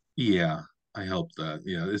 Yeah, I hope that.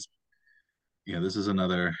 This is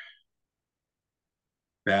another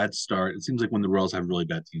bad start. It seems like when the Royals have really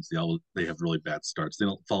bad teams, they have really bad starts. They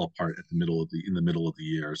don't fall apart in the middle of the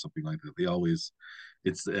year or something like that. They always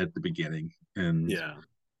it's at the beginning, Yeah.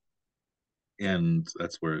 and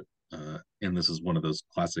that's where and this is one of those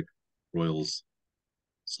classic Royals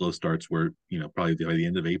slow starts where probably by the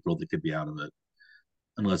end of April they could be out of it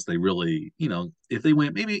unless they really if they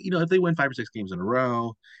win maybe if they win 5 or 6 games in a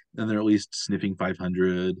row, then they're at least sniffing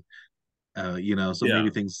 500. So maybe Yeah.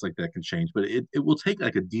 things like that can change, but it will take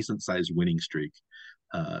like a decent sized winning streak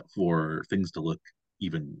for things to look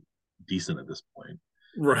even decent at this point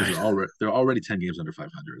because Right. they're already 10 games under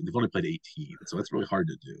 500 and they've only played 18, so it's really hard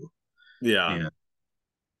to do. Yeah. And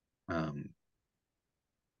um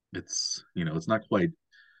it's not quite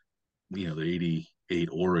the 88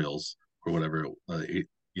 Orioles or whatever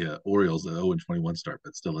Orioles the 0-21 start,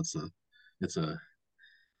 but still it's a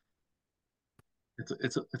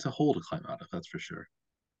it's a hole to climb out of, that's for sure.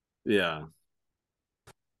 Yeah.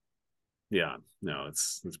 Yeah. No,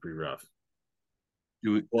 it's pretty rough.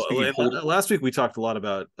 Speaking of Well, hold. last week we talked a lot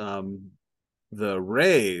about the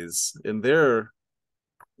Rays and their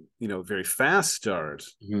very fast start.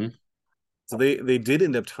 Mhm, So they did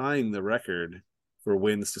end up tying the record for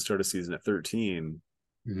wins to start a season at 13,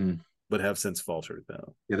 mhm. but have since faltered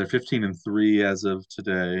though. Yeah, they're 15-3 as of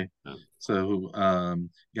today. Yeah. So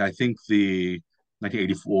yeah, I think the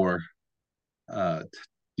 1984 uh,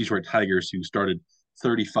 Detroit Tigers, who started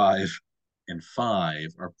 35 and 5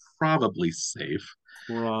 are probably safe.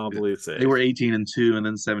 Probably They were safe. 18-2 and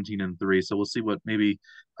then 17-3. So we'll see what maybe.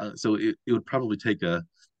 So it would probably take a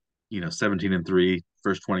 17-3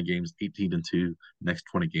 first 20 games, 18-2 next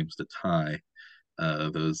 20 games to tie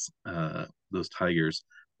those Tigers.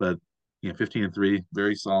 But 15-3,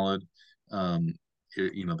 very solid. Um, I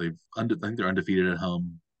think they're undefeated at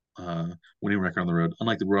home, winning record on the road.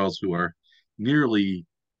 Unlike the Royals, who are nearly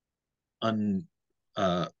un,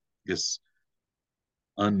 I guess,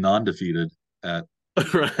 non defeated at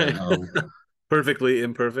Right. home. Perfectly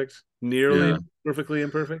imperfect. Nearly Yeah, perfectly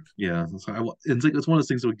imperfect. yeah. It's one of those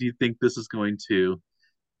things. So do you think this is going to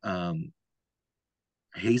um,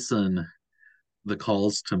 hasten the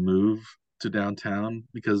calls to move to downtown?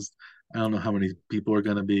 Because I don't know how many people are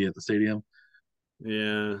going to be at the stadium.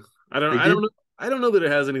 Yeah. I don't They I don't did, know. I don't know that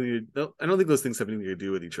it has anything I don't think those things have anything to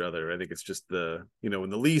do with each other. I think it's just when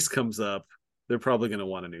the lease comes up, they're probably going to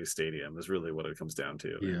want a new stadium is really what it comes down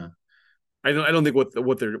to. And yeah. I don't think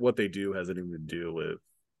what they do has anything to do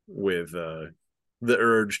with the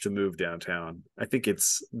urge to move downtown. I think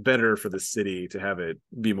it's better for the city to have it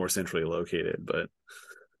be more centrally located, but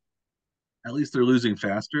At least they're losing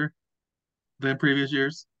faster than previous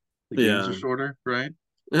years. The games are yeah. shorter, right?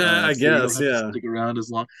 I So you don't guess, have to yeah. stick around as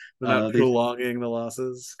long. They're not They've, prolonging the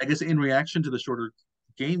losses. I guess, in reaction to the shorter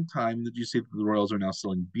game time, that you see that the Royals are now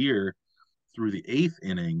selling beer through the eighth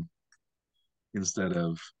inning instead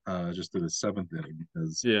of just through the seventh inning,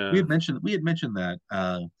 because Yeah. we had mentioned that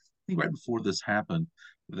I think right before this happened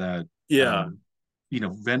that Yeah. um,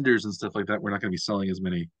 vendors and stuff like that, we're not going to be selling as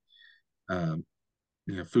many um,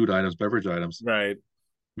 food items, beverage items, Right.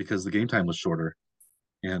 because the game time was shorter,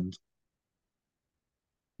 and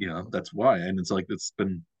that's why. And it's like it's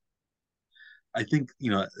been. I think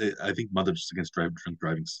Mothers Against Drink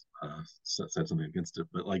Driving said something against it,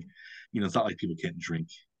 but like, it's not like people can't drink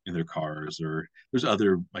in their cars, or there's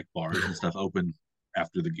other like bars and stuff open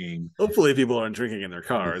after the game, Hopefully people aren't drinking in their other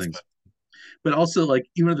cars, but things. But also, like,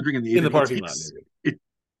 even if they're drinking the in eighth, the it parking lot takes maybe. it.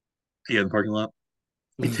 Yeah, in the parking lot,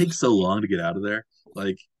 it takes so long to get out of there.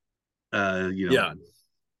 Like, Yeah.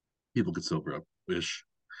 people could sober up ish.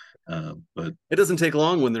 But It doesn't take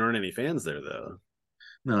long when there aren't any fans there though.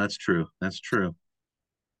 no, that's true. That's true.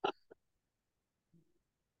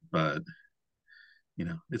 But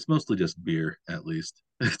it's mostly just beer. At least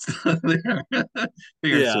it's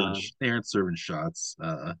Yeah. they aren't serving shots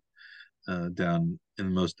down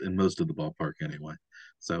in most of the ballpark anyway.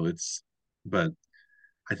 So it's, but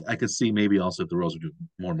I could see maybe also if the Royals are doing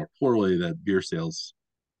more and more poorly, that beer sales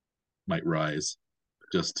might rise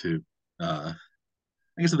just to. I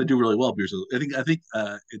guess if they do really well, beer sales. I think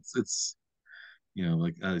it's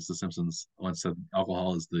like as the Simpsons once said,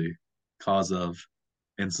 alcohol is the cause of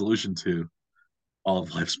and solution to all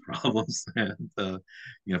of life's problems. And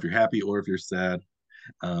if you're happy or if you're sad,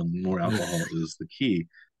 more alcohol is the key.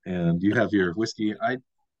 And you have your whiskey. I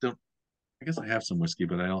don't. I guess I have some whiskey,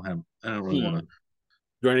 but I don't have. I don't really want to.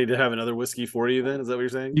 Do I need to have another whiskey for you then? Is that what you're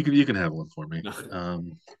saying? You can have one for me. No.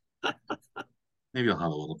 Maybe I'll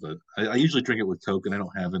have a little bit. I usually drink it with Coke, and I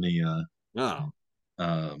don't have any No.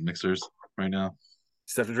 mixers right now.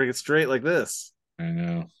 Just have to drink it straight like this. I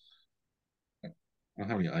know. I don't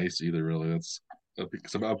have any ice either, really. That's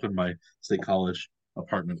because I'm up in my state college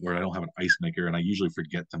apartment where I don't have an ice maker, and I usually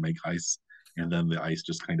forget to make ice, and then the ice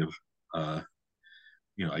just kind of, uh,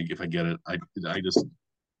 if I get it, I just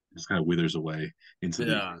kind of withers away into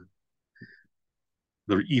the Yeah.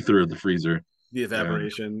 the ether of the freezer, The and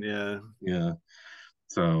evaporation. Yeah. yeah,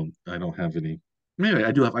 so I don't have any. Maybe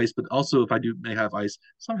I do have ice, but also if I do may have ice,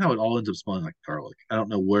 somehow it all ends up smelling like garlic. I don't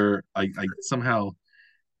know where I somehow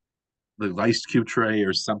the ice cube tray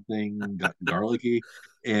or something got garlicky,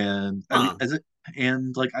 and I mean Huh. as it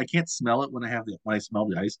and like I can't smell it when I smell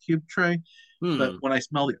the ice cube tray, but Hmm. when I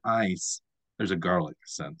smell the ice, there's a garlic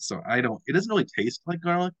scent. So I don't. It doesn't really taste like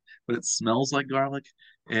garlic, but it smells like garlic,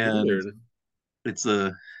 and Weird. it's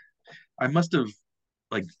a. I must have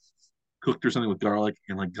like cooked or something with garlic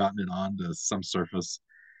and like gotten it onto some surface,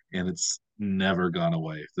 and it's never gone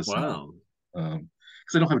away. The smell. Wow.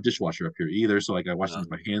 Because I don't have a dishwasher up here either, so like I wash things Um,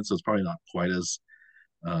 with my hands, so it's probably not quite as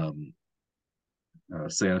um,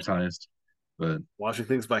 sanitized, but washing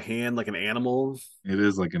things by hand like an animal. it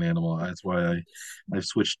is like an animal. That's why I've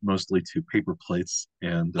switched mostly to paper plates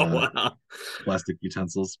and Oh wow. plastic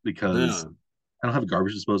utensils, Yeah. because I don't have a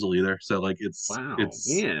garbage disposal either. So like it's Wow. it's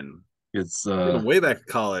Man. it's Even way back in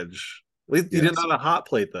college. At least you yeah. didn't have a hot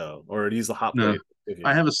plate though, or use the hot No, plate with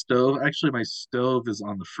I you. have a stove. Actually, my stove is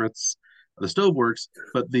on the fritz. The stove works,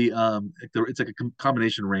 but it's like a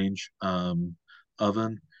combination range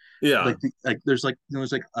oven, Yeah. like there's like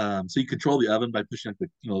there's like so you control the oven by pushing like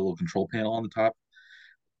the little control panel on the top.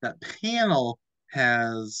 That panel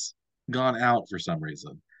has gone out for some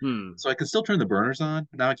reason. Hmm. So I can still turn the burners on,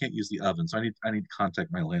 but now I can't use the oven. So I need to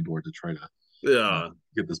contact my landlord to try to uh, Yeah.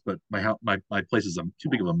 get this. But my house, my place is too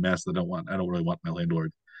big of a mess. I don't really want my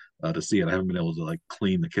landlord to see it. I haven't been able to like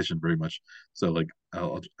clean the kitchen very much. So like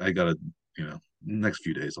I gotta next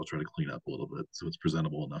few days I'll try to clean up a little bit so it's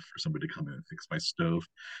presentable enough for somebody to come in and fix my stove,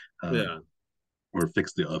 um, Yeah. or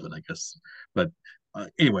fix the oven, I guess. But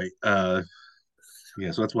anyway,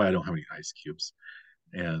 yeah. So that's why I don't have any ice cubes.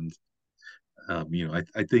 And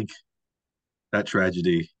I think that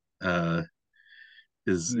tragedy uh,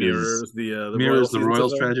 is Mirrors the royal mirrors the season so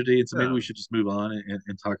Royals far. tragedy, and so maybe Yeah. we should just move on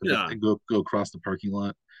and talk about Yeah. and go across the parking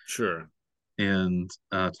lot Sure. and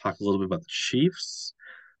talk a little bit about the Chiefs,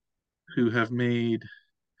 who have made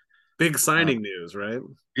Big uh, signing news, right?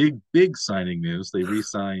 big signing news. They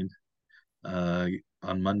re-signed uh,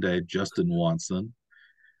 on Monday Justin Watson.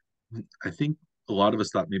 I think a lot of us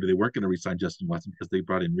thought maybe they weren't going to re-sign Justin Watson because they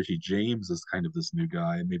brought in Richie James as kind of this new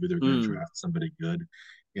guy, and maybe they're going to Mm. draft somebody good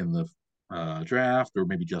in the draft, or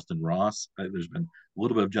maybe Justin Ross. There's been a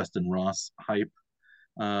little bit of Justin Ross hype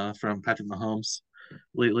from Patrick Mahomes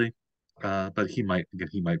lately, but he might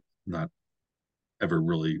not ever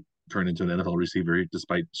really turn into an NFL receiver,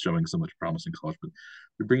 despite showing so much promise in college. But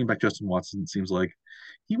they're bringing back Justin Watson. It seems like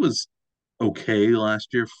he was okay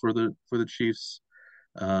last year for the Chiefs.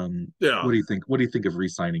 What Yeah. do you think? What do you think of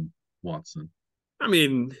re-signing Watson? I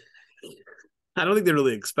mean, I don't think they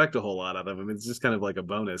really expect a whole lot out of him. It's just kind of like a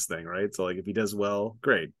bonus thing, right? So like if he does well,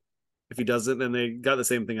 great. If he doesn't, then they got the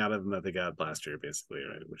same thing out of him that they got last year, basically,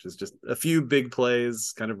 right? Which is just a few big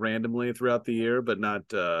plays kind of randomly throughout the year, but not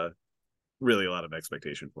really a lot of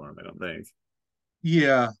expectation for him, I don't think.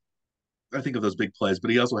 Yeah, I think of those big plays, but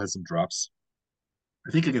he also has some drops.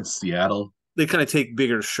 I think against Seattle. They kind of take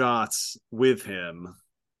bigger shots with him.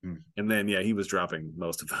 Hmm. And then yeah, he was dropping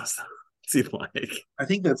most of those. Seemed like. I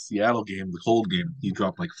think that Seattle game, the cold game, he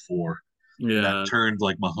dropped like four, and that Yeah. turned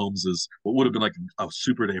like Mahomes's what would have been like a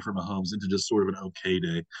super day for Mahomes into just sort of an okay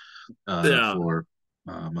day Yeah. for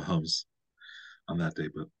Mahomes on that day.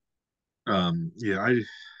 But yeah,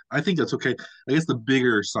 I think that's okay. I guess the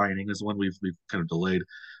bigger signing is the one we've kind of delayed,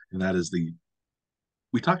 and that is the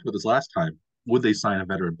we talked about this last time. Would they sign a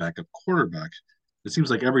veteran backup quarterback? It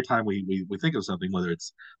seems like every time we think of something, whether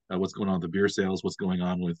it's what's going on with the beer sales, what's going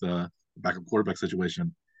on with the backup quarterback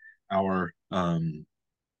situation, our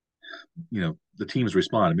the teams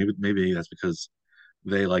respond. Maybe that's because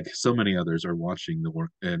they, like so many others, are watching the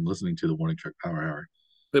work and listening to the Warning Track Power Hour.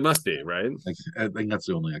 They must be, right? I think that's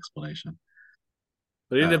the only explanation.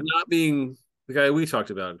 But he ended up Um, not being the guy we talked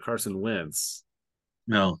about, Carson Wentz.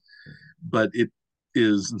 no, but it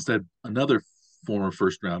is instead another former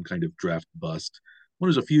first round kind of draft bust. One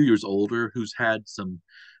who's a few years older, who's had some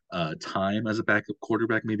time as a backup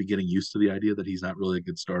quarterback, maybe getting used to the idea that he's not really a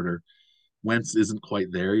good starter. Wentz isn't quite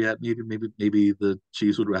there yet. Maybe the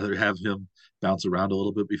Chiefs would rather have him bounce around a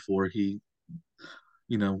little bit before he,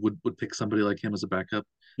 would pick somebody like him as a backup.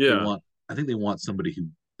 They Yeah. want, I think they want somebody who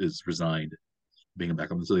is resigned being a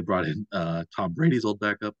backup. And so they brought in Tom Brady's old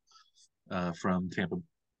backup from Tampa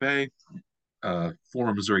Bay,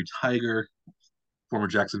 former Missouri Tiger, former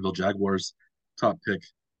Jacksonville Jaguars top pick,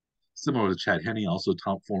 similar to Chad Henne, also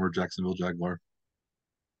top former Jacksonville Jaguar.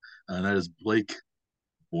 And that is Blake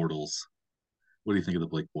Bortles. What do you think of the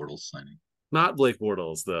Blake Bortles signing? Not Blake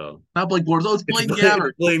Bortles, though. Not Blake Bortles. Oh, it's It's Blaine Blaine, Gabbert.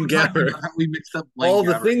 What Blaine we're talking Gabbert. about how we mixed up Blaine All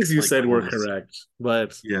the Gabbert things and you Blake said were Bortles. correct,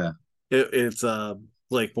 but Yeah, it's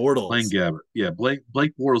Blake Blaine Bortles. Gabbert. Yeah, Blake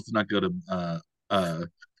Bortles did not go to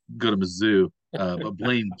Mizzou, but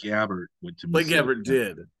Blaine Gabbert went to Blake Mizzou. Gabbert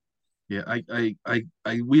did. Yeah,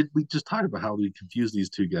 we just talked about how we confuse these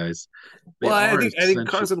two guys. They Well, I are think I think essentially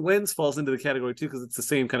Carson Wentz falls into the category too because it's the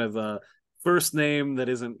same kind of first name that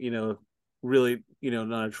isn't really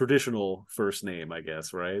not a traditional first name, I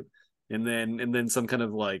guess, right? And then some kind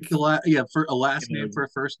of like yeah, for a you last name know for a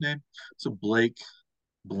first name. So Blake,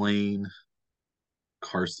 Blaine,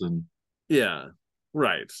 Carson. yeah,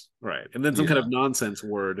 right, right, and then some kind of Yeah, nonsense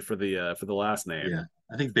word for the last yeah. name.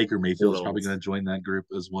 I think Baker Mayfield is probably Bortles, going to join that group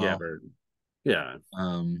as well. Gabbert, yeah,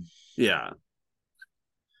 Um, yeah.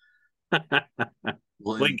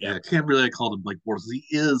 well, Blake yeah, Gabbert, can't really call him Blake Bortles. He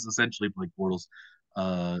is essentially Blake Bortles.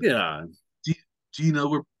 Uh, yeah. do you, do you know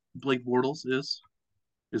where Blake Bortles is?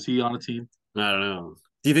 Is he on a team? I don't know.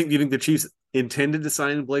 Do you think the Chiefs intended to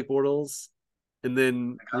sign Blake Bortles and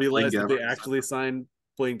then I got Blaine realized that they Gabbert inside. actually signed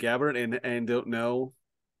Blaine Gabbert and don't know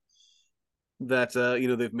that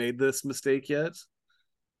they've made this mistake yet?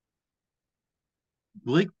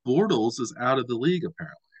 Blake Bortles is out of the league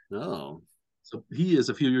apparently. Oh, So he is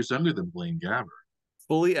a few years younger than Blaine Gabbert.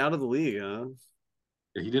 fully out of the league, huh?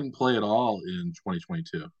 Yeah, he didn't play at all in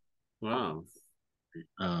 2022. Wow.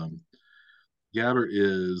 Um, Gabbert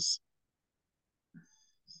is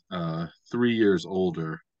 3 years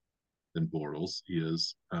older than Bortles. He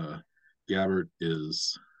is Gabbert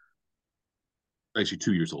is actually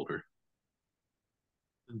 2 years older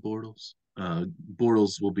than Bortles.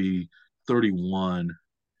 Bortles will be 31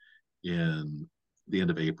 in the end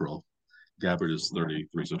of April. Gabbert is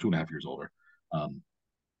 33, so 2.5 years older. Um,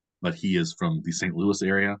 but he is from the St. Louis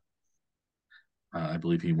area. I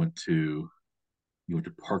believe he went to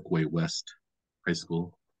Parkway West High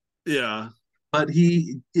School. Yeah. But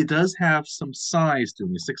he it does have some size to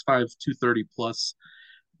him. He's 6'5", 230 plus.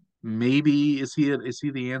 Maybe is he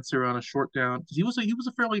the answer on a short down? Because he was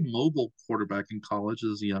a fairly mobile quarterback in college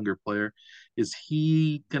as a younger player. Is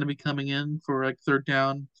he going to be coming in for like third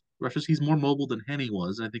down rushes? He's more mobile than Henny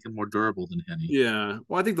was, and I think, and more durable than Henny. Yeah.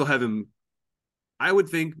 Well, I think they'll have him. I would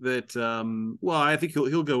think that well, I think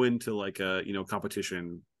he'll go into like a,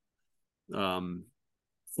 competition um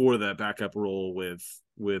for that backup role with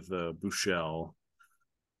Bouchel.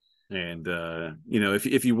 And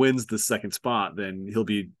if he wins the second spot, then he'll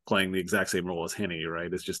be playing the exact same role as Henny,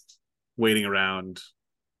 right? It's just waiting around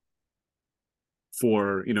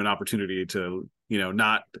for an opportunity to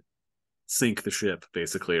not sink the ship,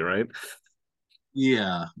 basically, right?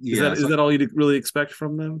 Yeah, Is that yeah. is So that all you really expect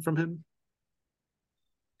from him?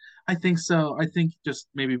 I think so. I think just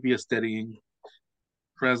maybe be a steadying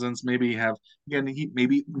presence. Maybe have again.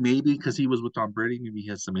 Maybe because he was with Tom Brady, maybe he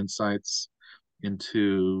has some insights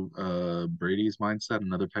into Brady's mindset,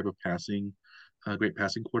 another type of great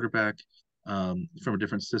passing quarterback from a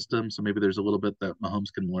different system. So maybe there's a little bit that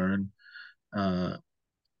Mahomes can learn uh,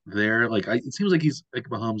 there. It seems like he's like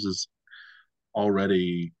Mahomes is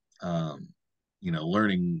already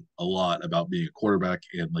learning a lot about being a quarterback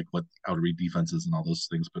and like what how to read defenses and all those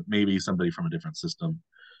things. But maybe somebody from a different system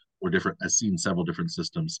or different has seen several different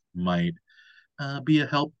systems might be a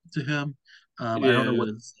help to him. I don't know what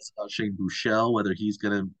Yeah, this is about Shane Bouchel, whether he's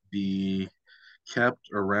going to be kept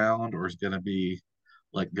around or is going to be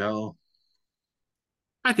let go.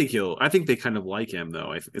 I think they kind of like him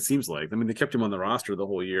though. It seems like. I mean, they kept him on the roster the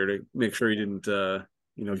whole year to make sure he didn't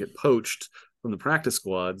get poached from the practice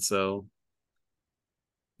squad. So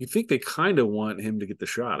you think they kind of want him to get the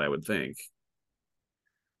shot, I would think.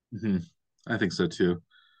 Mm-hmm. I think so too,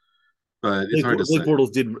 but it's Blake, hard to say. Blake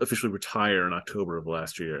Bortles did officially retire in October of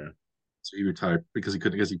last year. So he retired because he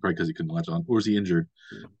couldn't. I guess he probably because he couldn't latch on, or was he injured?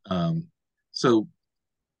 Um, so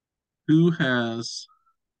who has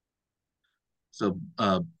so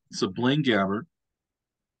so Blaine Gabbert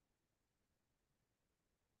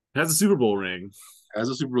Has a Super Bowl ring. has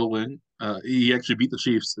a Super Bowl win. He actually beat the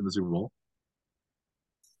Chiefs in the Super Bowl,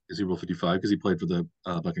 in Super Bowl 55, because he played for the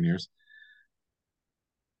Buccaneers.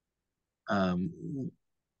 Um,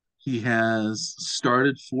 he has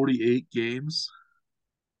started 48 games,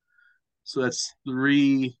 so that's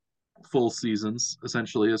 3 full seasons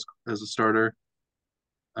essentially as a starter.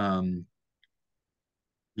 Um,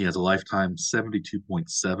 he has a lifetime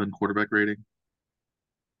 72.7 quarterback rating.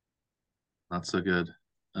 Not so good.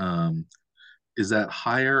 Um, is that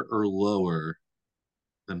higher or lower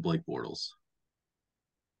than Blake Bortles?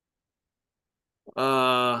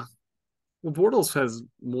 Uh, well, Bortles has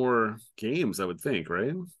more games, I would think,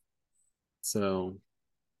 right? So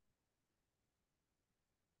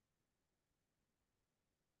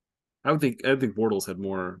I would think Bortles had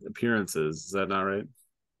more appearances. Is that not right?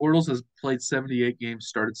 Bortles has played 78 games,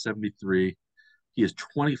 started 73. He is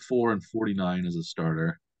 24 and 49 as a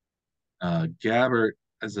starter. Gabbert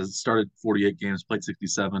has started 48 games, played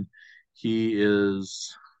 67. He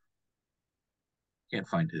is can't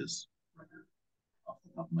find his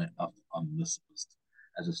on this list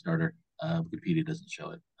as a starter. Wikipedia doesn't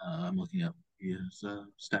show it. I'm looking up his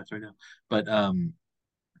stats right now, but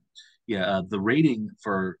yeah, the rating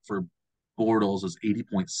for Bortles is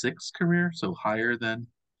 80.6 career, so higher than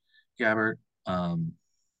Gabbert. Um,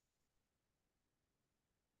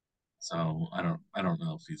 so I don't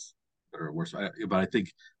know if he's better or worse, but I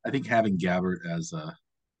think having Gabbert as a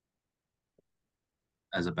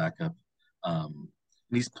backup, and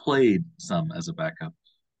he's played some as a backup.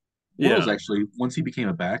 Bortles Yeah. actually, once he became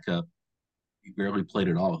a backup, he barely played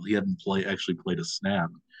at all. He hadn't actually played a snap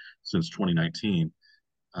since 2019,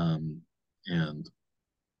 and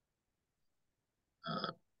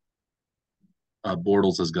uh,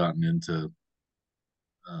 Bortles has gotten into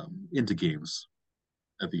games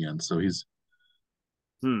at the end. So he's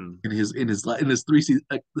Hmm. in his 3 seasons.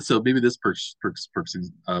 So maybe this perks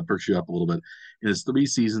you up a little bit. In his 3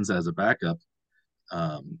 seasons as a backup,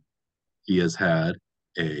 Um, he has had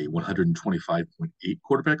a 125.8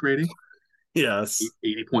 quarterback rating, Yes,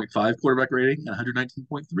 80.5 quarterback rating, and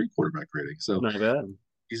 119.3 quarterback rating. So not bad.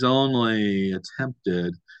 he's only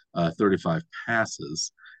attempted 35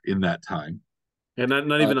 passes in that time. And not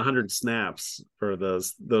Uh, even 100 snaps for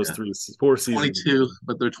those yeah, three 4 seasons. 22,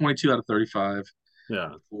 but they're 22 out of 35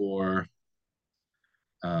 Yeah, for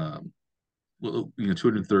um, well,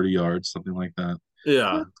 230 yards, something like that.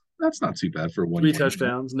 yeah. Well, that's not too bad for a one Three game, right?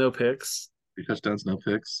 touchdowns, no picks. 3 touchdowns, no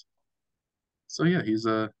picks. So yeah, he's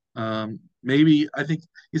a maybe I think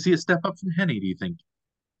is he a step up from Henny? Do you think,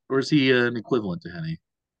 or is he an equivalent to Henny?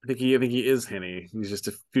 I think he is Henny. He's just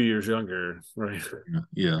a few years younger, right? Yeah,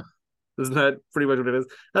 yeah, Isn't that pretty much what it is?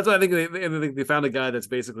 That's why I think they found a guy that's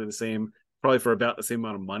basically the same, probably for about the same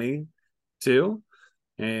amount of money, too.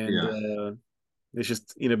 And yeah. it's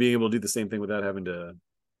just being able to do the same thing without having to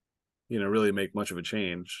really make much of a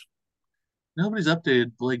change. Nobody's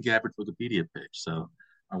updated Blake Gabbert's Wikipedia page, so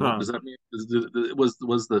what Huh. does that mean? Was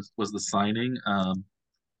the signing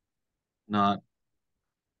not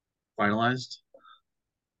finalized?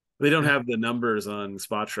 They don't Yeah. have the numbers on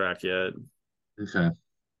Spot Track yet. Okay.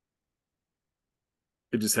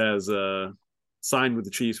 It just has signed with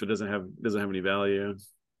the Chiefs, but doesn't have any value.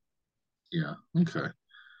 Yeah. Okay.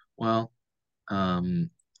 Well, um,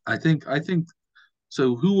 I think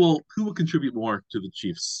so. Who will contribute more to the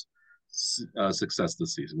Chiefs' success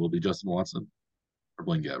this season? Will it be Justin Watson or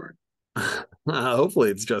Blaine Gabbert? Hopefully,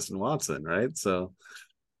 it's Justin Watson, right? So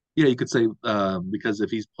Yeah, you could say because if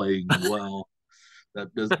he's playing well,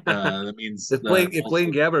 that means if that Blaine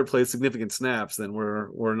also Gabbert plays significant snaps, then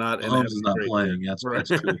we're not in Mahomes having is a not great year, playing. That's right?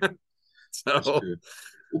 that's true. That's so true.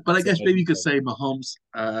 But I so guess maybe you could say Mahomes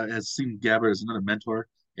has seen Gabbert as another mentor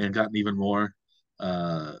and gotten even more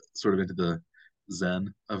sort of into the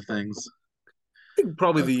zen of things. I think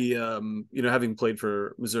probably Uh, the having played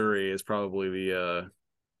for Missouri is probably the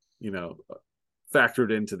you know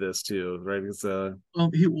factored into this too, right? It's a well,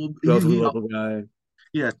 relatively local guy.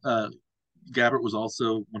 yeah. Gabbert was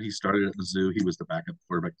also when he started at Mizzou, he was the backup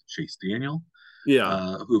quarterback to Chase Daniel,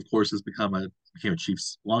 Yeah, who of course has became a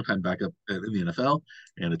Chiefs longtime backup in the NFL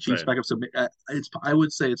and a Chiefs right. backup. So I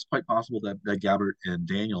would say it's quite possible that Gabbert and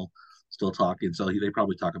Daniel still talk, and so they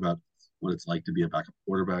probably talk about what it's like to be a backup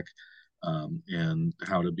quarterback and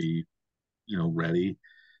how to be ready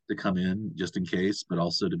to come in just in case, but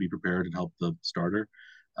also to be prepared and help the starter.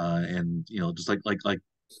 And just like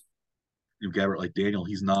Gabbert, like Daniel,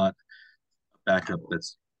 he's not a backup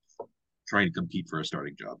that's trying to compete for a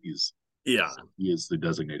starting job. Yeah, He is the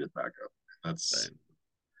designated backup. That's right.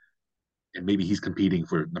 and maybe he's competing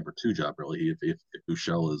for number two job really if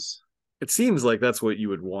Bouchel is. It seems like that's what you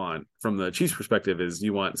would want from the Chiefs' perspective is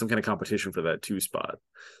you want some kind of competition for that two spot.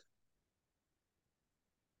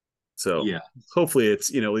 So Yeah, hopefully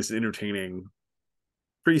it's at least an entertaining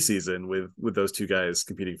preseason with those two guys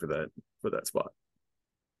competing for that spot.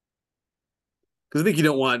 Because I think you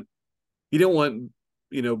don't want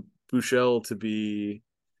Bouchel to be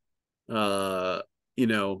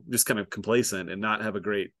just kind of complacent and not have a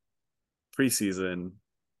great preseason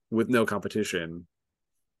with no competition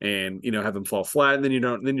and have them fall flat and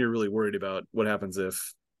then you're really worried about what happens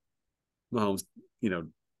if Mahomes you know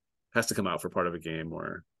has to come out for part of a game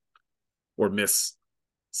or miss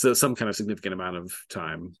some kind of significant amount of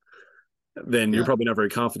time. Then you're yeah. probably not very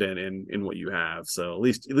confident in what you have. So at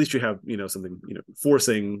least you have something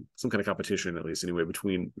forcing some kind of competition at least anyway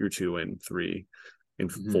between your 2 and 3 and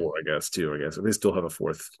Mm-hmm. 4, I guess, too. I guess they still have a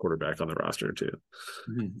fourth quarterback on the roster too.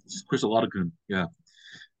 Mm-hmm. Chris Oladagun, yeah,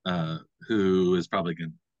 who is probably going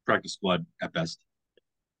to practice squad at best.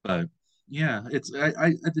 But yeah, it's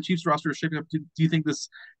the Chiefs roster is shaping up. Do you think this?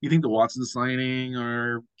 Do you think the Watson signing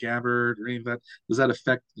or Gabbard or any of that does that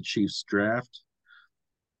affect the Chiefs draft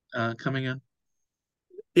coming in?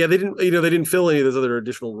 Yeah, they didn't fill any of those other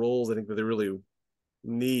additional roles. I think that they really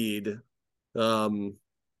need. Um,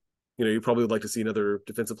 you probably would like to see another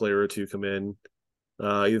defensive player or two come in,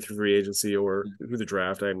 either through free agency or through the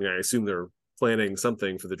draft. I mean, I assume they're planning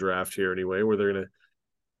something for the draft here anyway, where they're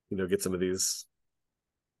gonna get some of these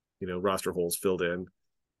roster holes filled in.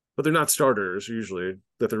 But they're not starters usually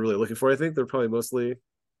that they're really looking for. I think they're probably mostly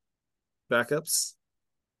backups,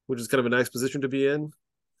 which is kind of a nice position to be in.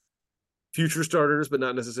 Future starters, but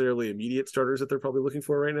not necessarily immediate starters that they're probably looking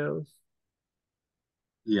for right now.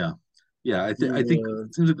 Yeah, yeah. I think You,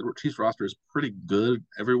 it seems like the Chiefs roster is pretty good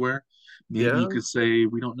everywhere. Maybe you yeah, could say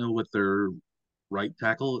we don't know what their right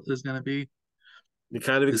tackle is going to be. you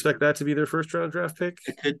kind of Is expect that to be their first round draft pick.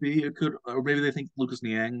 It could be. It could, or maybe they think Lucas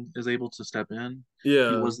Niang is able to step in. He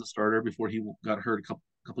Yeah, was the starter before he got hurt a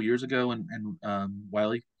couple years ago, and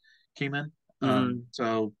Wiley came in. Hmm.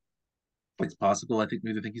 So it's possible. I think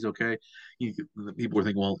maybe they think he's okay. You, People were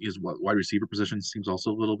thinking, well, his wide receiver position seems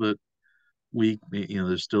also a little bit weak.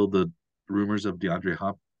 There's still the rumors of DeAndre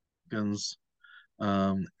Hopkins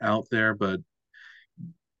out there, but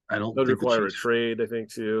I don't That would think the require a Chiefs trade, I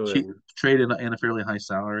think, too. And trade in a fairly high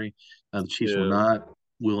salary. The Chiefs were yeah, not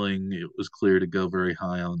willing. It was clear to go very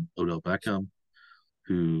high on Odell Beckham,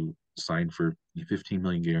 who signed for 15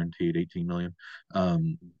 million guaranteed, 18 million.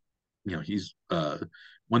 Um, he's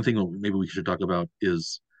one thing that maybe we should talk about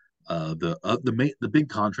is the big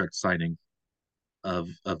contract signing of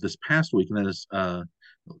this past week, and that is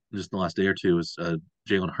just in the last day or two is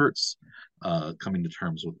Jalen Hurts coming to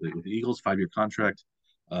terms with the Eagles 5 year contract,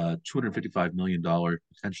 $255 million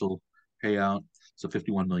potential payout, so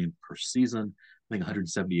 51 million per season. I think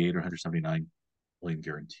 178 or 179 million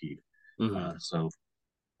guaranteed. hmm. So,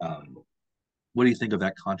 um, what do you think of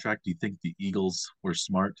that contract? Do you think the Eagles were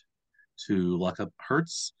smart to lock up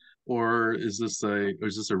Hurts, or is this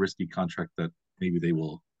a risky contract that maybe they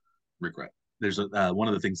will regret? There's one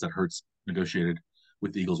of the things that Hurts negotiated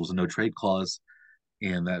with the Eagles was a no trade clause,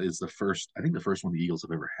 and that is I think the first one the Eagles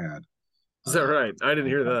have ever had. Is that Uh, right? I didn't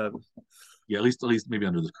hear that. yeah, at least maybe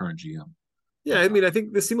under the current GM. Yeah, I mean, I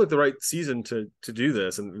think this seemed like the right season to do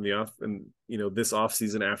this, and in the off, and this off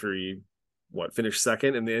season after he finished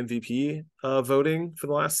second in the MVP voting for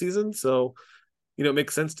the last season. So it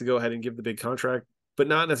makes sense to go ahead and give the big contract, but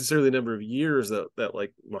not necessarily the number of years that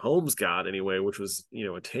like Mahomes got anyway, which was a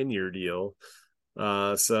 10-year deal.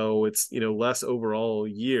 So it's less overall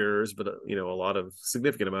years, but a lot of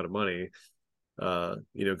significant amount of money.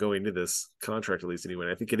 Going into this contract at least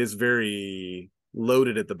anyway. I think it is very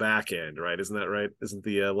loaded at the back end, right? Isn't that right? Isn't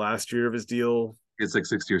the last year of his deal? It's like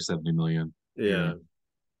 60 or 70 million, yeah, Yeah.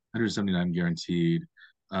 179 guaranteed.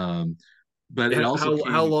 Um, but it also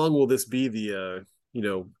How came long will this be the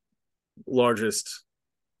largest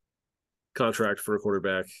contract for a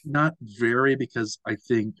quarterback? not very because I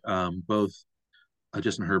think both uh,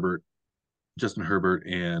 Justin Herbert, Justin Herbert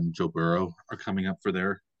and Joe Burrow are coming up for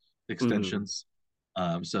their Mm-hmm. extensions.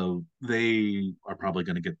 So they are probably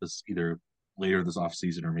going to get this either later this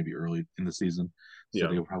offseason or maybe early in the season. So Yeah.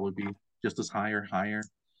 they'll probably be just as high or higher.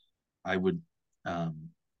 I would.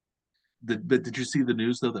 But did you see the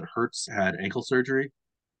news though that Hertz had ankle surgery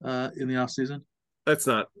in the offseason? That's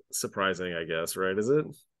not surprising, I guess, right? Is it?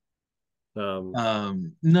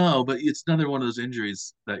 Um, No, but it's another one of those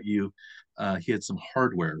injuries that he had some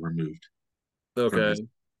hardware removed from his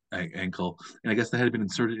okay. ankle, and I guess that had been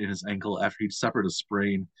inserted in his ankle after he'd suffered a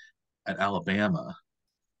sprain at Alabama,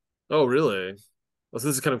 Oh, really? Well, so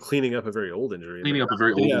this is kind of cleaning up a very old injury. Then, cleaning up a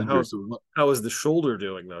very old yeah. injury. So How is the shoulder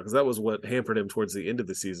doing though? Because that was what hampered him towards the end of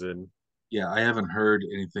the season. yeah, I haven't heard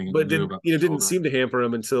anything But new did about the didn't shoulder. seem to hamper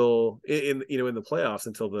him until in the playoffs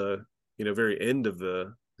until the very end of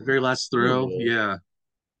the The very last Super throw, Bowl, yeah,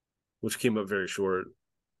 which came up very short.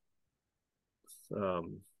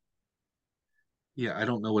 Um, yeah, I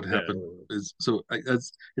don't know what yeah, happened. It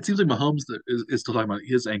seems like Mahomes is still talking about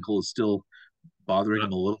his ankle is still bothering not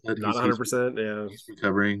him a little bit. not 100%. Yeah, He's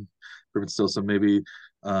recovering from it still. So maybe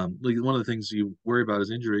like one of the things you worry about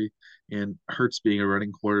is injury, and Hurts being a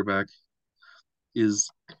running quarterback is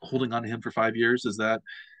holding on to him for 5 years. Is that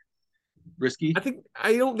risky?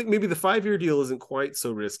 I don't think maybe the 5-year deal isn't quite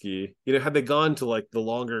so risky. Had they gone to like the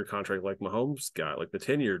longer contract like Mahomes got, like the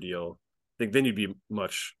 10-year deal, I think then you'd be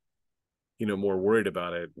much more worried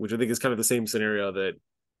about it. Which I think is kind of the same scenario that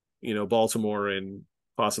Baltimore and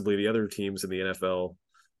possibly the other teams in the NFL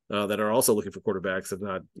that are also looking for quarterbacks have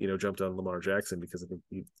not jumped on Lamar Jackson because I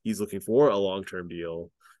think he's looking for a long term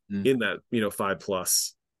deal Mm. in that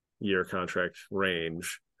 5+ year contract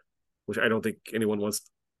range, which I don't think anyone wants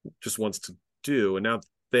to do. And now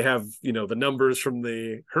they have the numbers from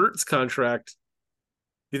the Hurts contract.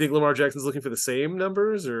 Do you think Lamar Jackson's looking for the same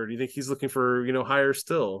numbers, or do you think he's looking for higher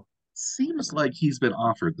still? Seems like he's been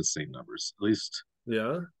offered the same numbers, at least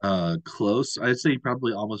Yeah, close. I'd say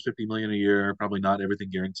probably almost 50 million a year. Probably not everything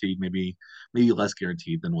guaranteed. Maybe less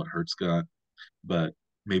guaranteed than what Hertz got, but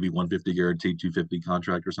maybe 150 guaranteed, 250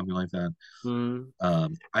 contract or something like that. mm.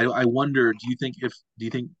 I wonder. Do you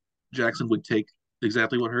think Jackson would take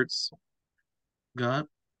exactly what Hertz got?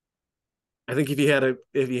 I think if he had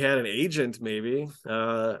an agent, maybe.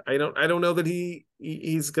 I don't know that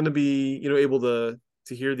he's going to be able to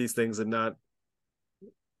hear these things and not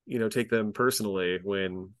take them personally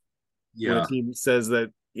when a Yeah. team says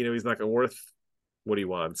that he's not going to worth what he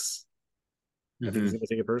wants. I think he's Hmm. going to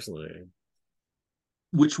take it personally.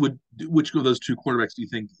 Which of those two quarterbacks do you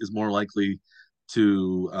think is more likely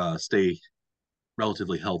to stay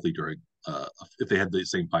relatively healthy during if they had the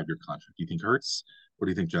same 5 year contract? Do you think Hertz or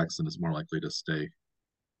do you think Jackson is more likely to stay?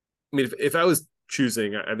 I mean, if I was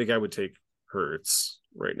choosing, I think I would take Hurts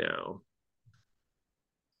right now.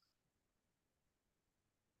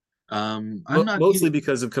 I'm not either. Mostly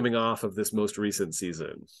because of coming off of this most recent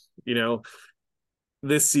season. You know,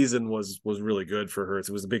 this season was really good for Hurts.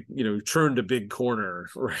 It was a big, turned a big corner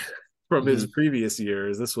from his Mhm. previous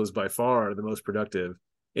years. This was by far the most productive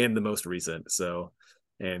and the most recent. So,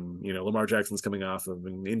 and Lamar Jackson's coming off of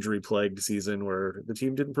an injury plagued season where the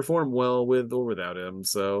team didn't perform well with or without him.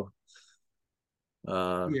 So,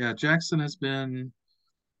 uh, Yeah, Jackson has been.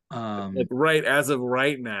 like Um, right as of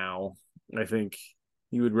right now, I think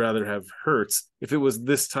you would rather have Hurts. If it was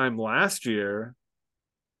this time last year,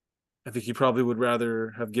 I think you probably would rather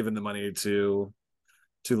have given the money to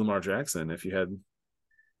Lamar Jackson if you had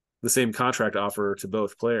the same contract offer to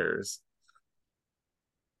both players.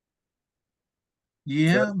 Does that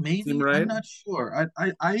yeah, seem maybe. I'm right? not sure.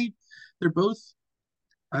 They're both.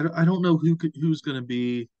 I don't know who's going to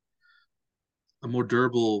be a more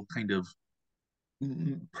durable kind of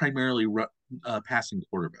primarily passing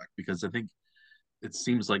quarterback because I think it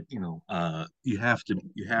seems like you have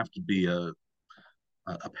to be a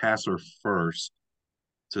passer first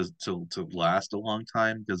to last a long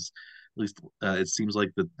time because at least it seems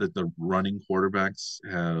like the running quarterbacks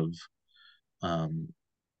have um,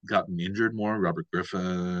 gotten injured more. Robert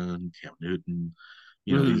Griffin, Cam Newton,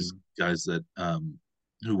 these Mm-hmm. guys that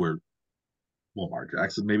who were Lamar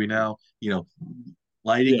Jackson maybe now,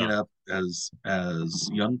 lighting Yeah. it up as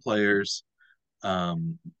young players,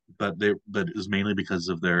 um, but it was mainly because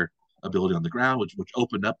of their ability on the ground, which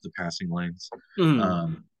opened up the passing lanes,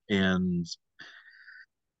 Mm-hmm. and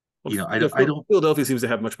Well, I don't. Philadelphia seems to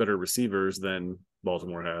have much better receivers than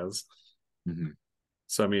Baltimore has. Mhm.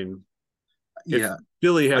 So I mean, if Yeah,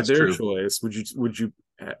 Philly had that's their true. choice, would you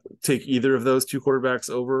take either of those two quarterbacks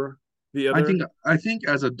over the I other? think I think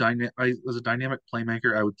as a dynamic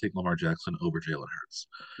playmaker, I would take Lamar Jackson over Jalen Hurts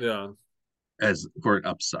Yeah. as for an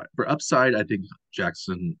upside. For upside, I think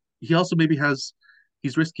Jackson. He also maybe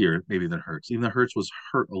he's riskier maybe than Hurts. Even though Hurts was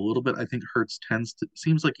hurt a little bit, I think Hurts tends to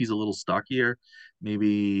seems like he's a little stockier,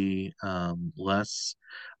 maybe less.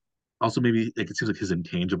 Also, maybe like, it seems like his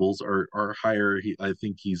intangibles are higher. I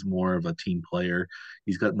think he's more of a team player.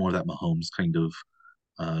 He's got more of that Mahomes kind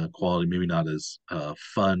of quality. Maybe not as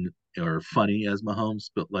fun or funny as Mahomes,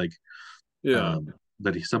 but Yeah. um,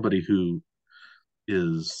 but he's somebody who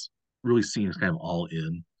is really seen as kind of all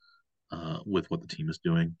in with what the team is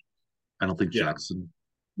doing. I don't think Yeah. Jackson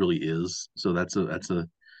really is. So that's a Is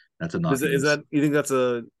knock that, is against. that you think that's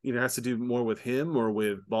has to do more with him or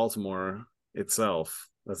with Baltimore itself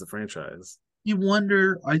as a franchise? You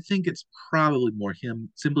wonder. I think it's probably more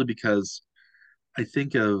him, simply because I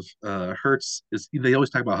think of Hertz is. They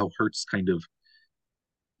always talk about how Hertz kind of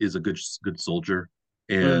is a good soldier,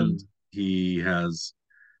 and Mm. he has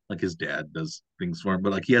like his dad does things for him,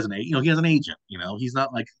 but like he has an agent. He's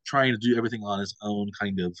not like trying to do everything on his own,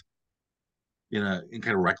 kind of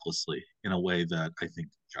kind of recklessly in a way that I think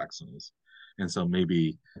Jackson is, and so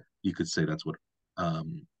maybe you could say that's what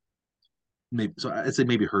maybe. So I'd say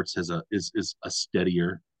maybe Hertz is a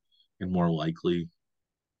steadier and more likely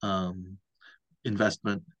um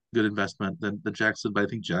investment, good investment than Jackson, but I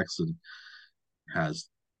think Jackson has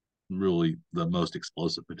really the most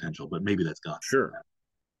explosive potential, but maybe that's gone. Sure.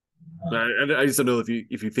 Um, I just don't know if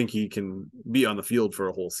you think he can be on the field for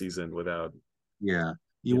a whole season without, yeah,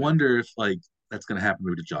 you you know. wonder if like that's going to happen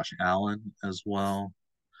maybe to Josh Allen as well.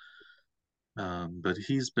 But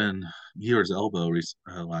he hurt his elbow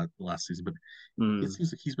last season, but it Mm.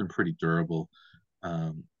 seems like he's been pretty durable.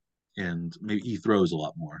 Um, and maybe he throws a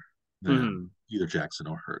lot more than Mm. either Jackson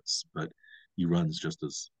or Hurts, but he runs just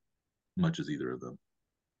as much as either of them.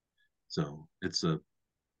 So it's a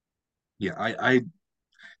yeah. I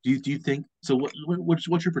do you think so?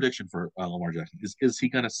 What's your prediction for Lamar Jackson? Is he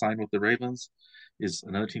going to sign with the Ravens? Is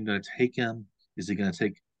another team going to take him? Is he going to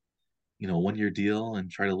take 1 year deal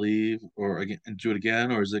and try to leave, or again and do it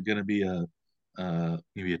again, or is it going to be a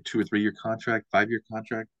maybe a 2 or 3 year contract, 5 year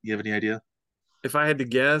contract? You have any idea? If I had to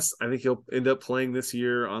guess, I think he'll end up playing this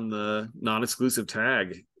year on the non-exclusive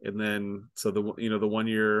tag, and then so the 1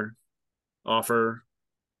 year offer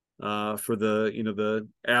for the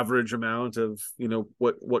average amount of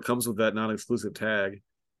what comes with that non-exclusive tag,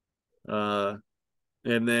 uh,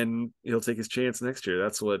 and then he'll take his chance next year.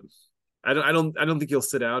 That's what I don't think he'll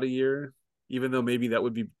sit out a year, even though maybe that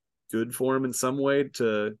would be good for him in some way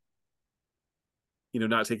to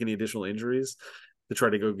not take any additional injuries to try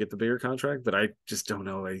to go get the bigger contract. But I just don't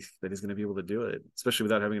know that he's going to be able to do it, especially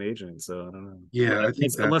without having an agent. So I don't know. Yeah, I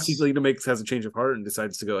think Unless he that's makes has a change of heart and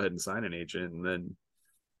decides to go ahead and sign an agent, and then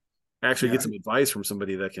actually Yeah, get some advice from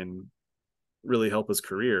somebody that can really help his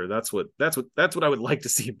career. That's what I would like to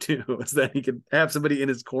see him do, is that he could have somebody in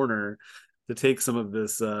his corner to take some of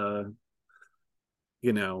this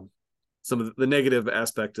you know, some of the negative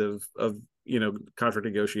aspect of contract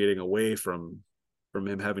negotiating away from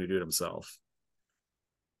him having to do it himself.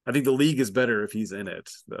 I think the league is better if he's in it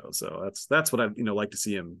though. So that's what I like to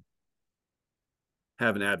see him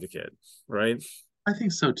have an advocate, right? I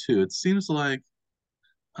think so too. It seems like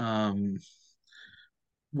um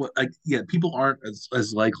yeah, people aren't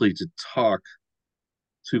as likely to talk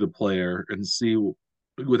to the player and see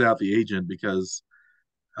without the agent because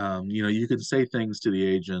you can say things to the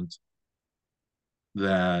agent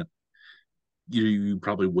that you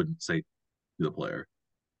probably wouldn't say to the player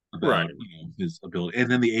Right. about his ability,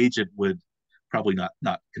 and then the agent would probably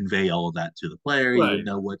not convey all of that to the player. You would Right.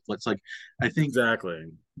 know what's like. I think Exactly.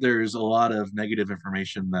 there's a lot of negative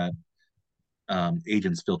information that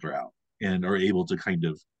agents filter out and are able to kind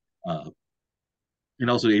of uh, and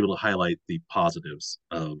also able to highlight the positives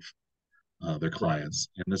of their Right. clients.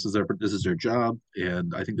 And this is their job,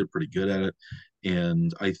 and I think they're pretty good at it.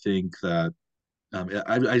 And I think that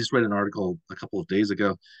I just read an article a couple of days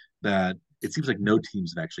ago that it seems like no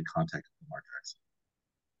teams have actually contacted Lamar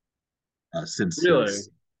Jackson since Really? his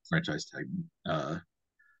franchise tag.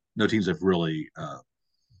 No teams have really.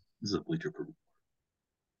 This is a Bleacher Report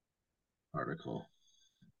article.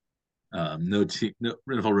 No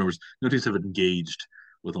NFL rumors. No teams have engaged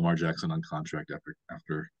with Lamar Jackson on contract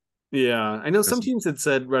after. Yeah. I know some teams had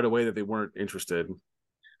said right away that they weren't interested,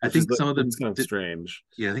 I which is think some of it's them kind of did. strange.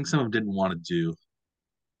 Yeah, I think some of them didn't want to do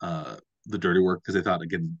uh, the dirty work because they thought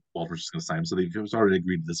again Baltimore's just going to sign him. So they was already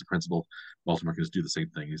agreed to this in principle. Baltimore can just do the same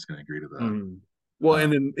thing. He's going to agree to that. Mm. Well,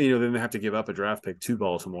 and Um, then they have to give up a draft pick to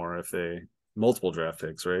Baltimore if they multiple draft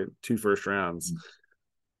picks, right? Two first rounds.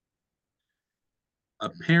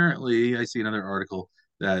 Apparently, I see another article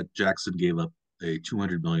that Jackson gave up a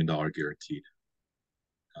 $200 million guaranteed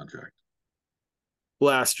contract.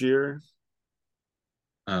 Last year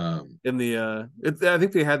Um, in the I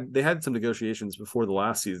think they had some negotiations before the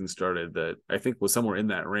last season started that I think was somewhere in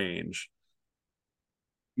that range.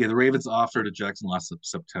 yeah, the Ravens offered to Jackson last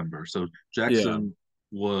September. So Yeah. Jackson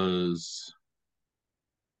was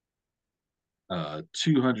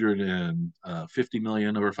 250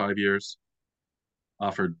 million over 5 years,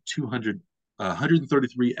 offered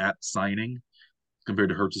 133 at signing compared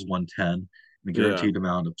to Hertz's 110, and a Yeah. guaranteed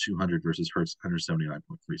amount of 200 versus Hertz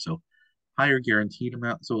 179.3. So higher guaranteed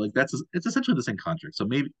amount. So like it's essentially the same contract. So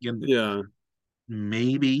maybe again, Yeah.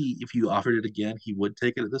 maybe if you offered it again, he would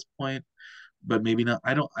take it at this point, but maybe not.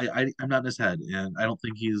 I don't. I'm not in his head, and I don't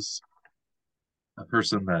think he's a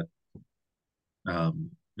person that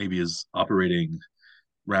maybe is operating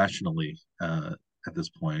rationally at this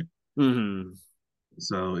point. Hmm.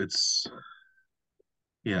 So it's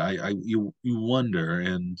yeah, you wonder,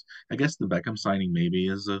 and I guess the Beckham signing maybe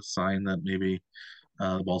is a sign that maybe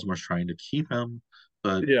Baltimore's trying to keep him,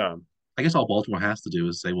 but Yeah. I guess all Baltimore has to do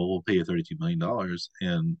is say, well, we'll pay you $32 million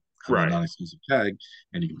and have a Right. non-exclusive tag,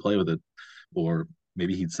 and you can play with it, or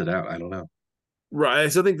maybe he'd sit out. I don't know.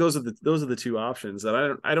 Right. So I think those are the two options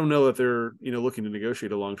that I don't know if they're looking to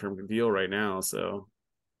negotiate a long term deal right now. So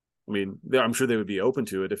I mean, I'm sure they would be open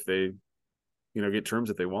to it if they get terms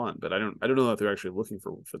that they want, but I don't know if they're actually looking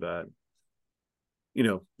for that.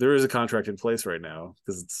 There is a contract in place right now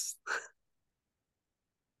because it's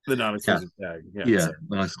the Yeah, non-exclusive tag. Yeah. yeah, So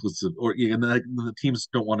non-exclusive, or yeah, and the teams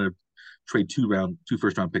don't want to trade two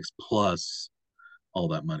first round picks plus all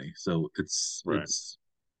that money. So right.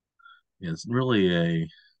 it's really a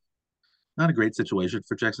not a great situation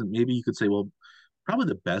for Jackson. Maybe you could say, well, probably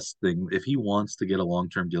the best thing if he wants to get a long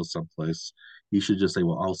term deal someplace, he should just say,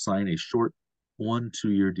 well, I'll sign a short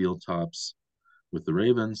 1-2 year deal tops with the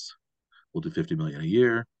Ravens. We'll do 50 million a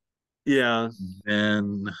year. Yeah.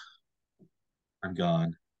 Then I'm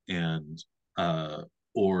gone, and uh,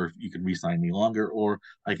 or you can re-sign me longer, or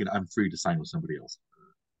I'm free to sign with somebody else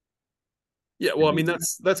Yeah. Well, and I mean, maybe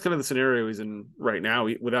that's kind of the scenario he's in right now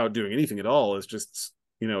without doing anything at all. Is just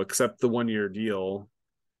accept the 1 year deal.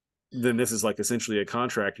 Then this is like essentially a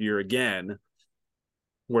contract year again,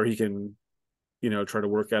 where he can try to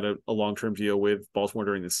work out a long term deal with Baltimore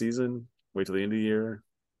during the season. Wait till the end of the year,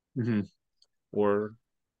 Mhm. or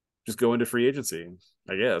just go into free agency.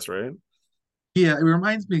 I guess, right? Yeah, it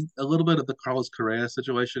reminds me a little bit of the Carlos Correa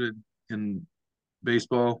situation in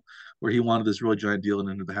baseball, where he wanted this really giant deal and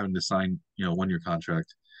ended up having to sign, 1 year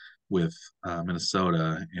contract with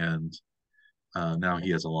Minnesota, and now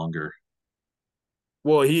he has a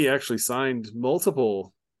Well, he actually signed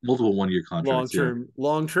multiple 1 year long contracts. Yeah, term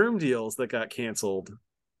long term deals that got canceled,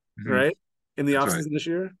 hmm right? In the that's right. offseason this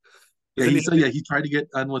year. Yeah, Then he he so yeah he tried to get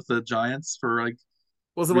done with the Giants for like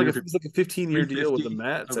wasn't three like or it was like a 15-year deal with the 350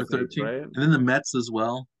 Mets, I over think, 13, right? and then the Mets as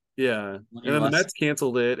well, Yeah. And money then the less. Mets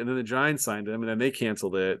canceled it, and then the Giants signed him, and then they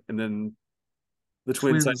canceled it, and then the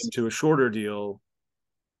Twins signed him Twins, to a shorter deal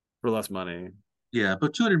for less money. yeah,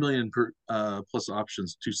 but 200 million per plus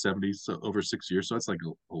options, 270, so over 6 years, so that's like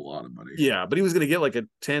a lot of money. Yeah, but he was going to get like a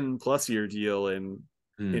 10+ year deal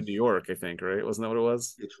Mm. in New York, I think, right? Wasn't that what it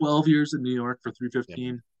was? 12 years in New York for Yeah.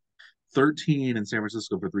 315, 13 in San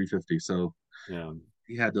Francisco for 350. So Yeah.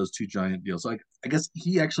 he had those two giant deals. So I guess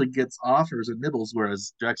he actually gets offers and nibbles,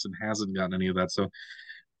 whereas Jackson hasn't gotten any of that. So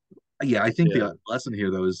yeah, I think Yeah. the lesson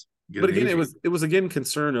here though is get But an again, agent. it was again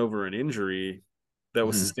concern over an injury that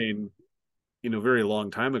was Mm-hmm. sustained, very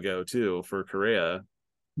long time ago too for Correa.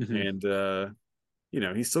 Mm-hmm.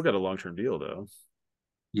 And he's still got a long-term deal though.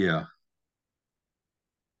 Yeah,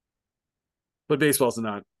 But baseball's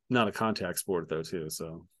not a contact sport though too,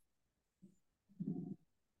 so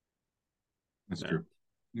that's yeah. true.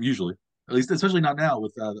 Usually, at least, especially not now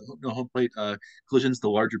with no home plate collisions, the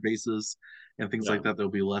larger bases and things Yeah. like that.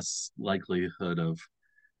 There'll be less likelihood of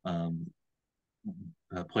um,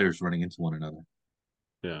 players running into one another.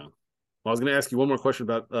 Yeah. Well, I was going to ask you one more question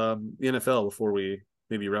about the NFL before we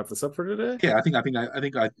maybe wrap this up for today. Yeah, I think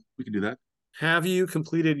we can do that. Have you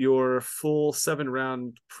completed your full 7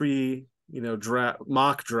 round pre, draft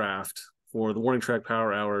mock draft for the Warning Track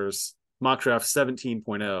Power Hours mock draft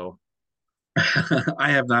 17.0?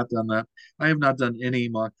 I have not done that. I have not done any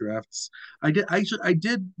mock drafts. I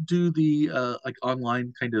did do the like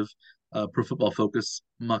online kind of pro football focus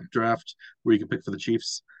mock draft where you can pick for the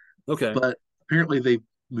Chiefs, Okay. but apparently they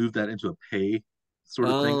moved that into a pay sort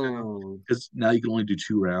of thing now, Oh, because now you can only do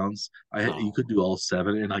 2 rounds. You could oh, do all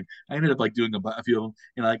seven, and like I ended up like doing a few of them,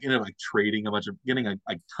 and like ended up like trading a bunch of getting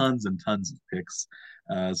like tons and tons of picks.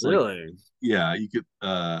 It's like really? yeah, you could.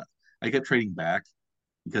 I kept trading back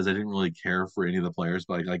because I didn't really care for any of the players,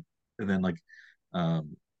 but like and then like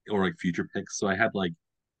um or like future picks. So I had like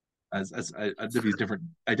as I did these different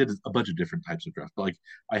I did a bunch of different types of drafts, but like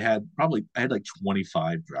I had like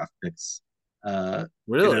 25 draft picks ended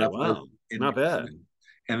Really? up with Wow. and Not bad.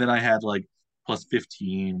 and then I had like plus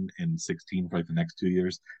 15 and 16 for like the next 2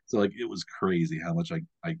 years. So like it was crazy how much I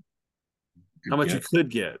How could much you get. could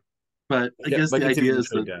get But I guess by the idea continuing to is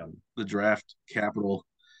trade that down. the draft capital,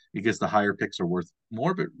 I guess the higher picks are worth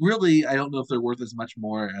more, but really I don't know if they're worth as much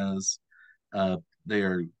more as they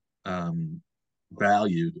are um,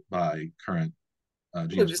 valued by current Well,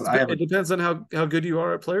 GMs. But I it haven't. depends on how good you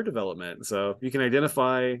are at player development. So if you can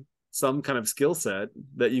identify some kind of skill set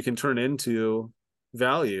that you can turn into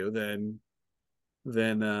value, then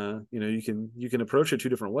you can approach it two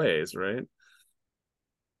different ways, right?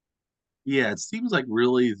 Yeah, it seems like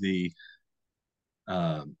really the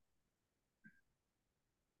um,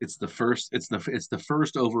 it's the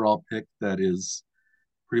first overall pick that is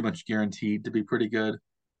pretty much guaranteed to be pretty good.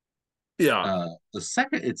 Yeah, The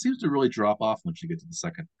second, it seems to really drop off once you get to the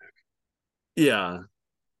second pick. yeah.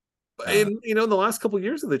 Uh, And in the last couple of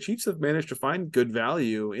years, the Chiefs have managed to find good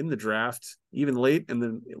value in the draft, even late and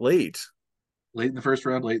then late. late in the first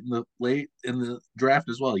round, late in the draft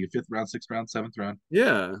as well. You fifth round, sixth round, seventh round.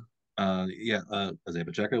 Yeah, Yeah, Isaiah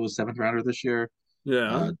Pacheco was seventh rounder this year.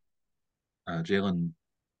 yeah. Uh, Jalen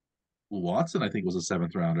Watson, I think, was a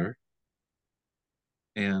seventh rounder,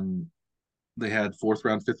 and they had fourth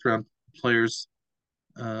round, fifth round players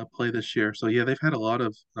play this year. So yeah, they've had a lot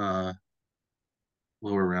of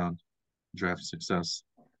lower round draft success.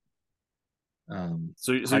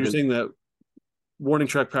 So I you're did. saying that Warning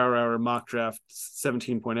Track Power Hour mock draft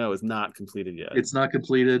 17.0 is not completed yet? It's not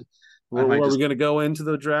completed. I Or might are we just going to go into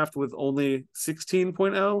the draft with only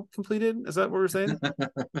 16.0 completed? Is that what we're saying?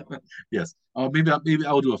 yes. Oh, maybe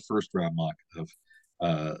I will do a first round mock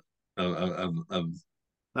uh of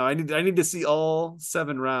No, I need to see all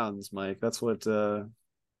 7 rounds, Mike. uh That's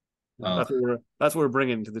what we're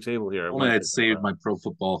bringing to the table here at only Warning I'd Track saved Power my pro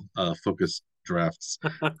football focus drafts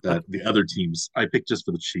that the other teams I picked just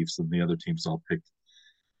for the Chiefs and the other teams all picked.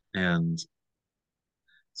 And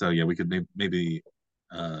so yeah, we could maybe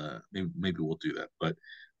we'll do that. But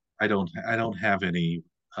I don't have any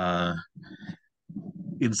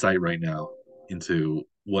insight right now into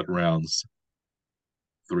what rounds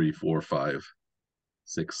 3, 4, 5,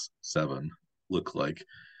 6, 7 look like.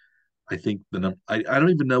 I think I don't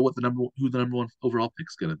even know who the number one overall pick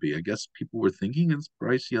is going to be. I guess people were thinking it's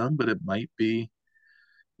Bryce Young, but it might be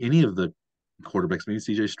any of the quarterbacks. Maybe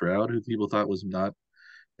C.J. Stroud, who people thought was not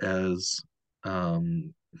as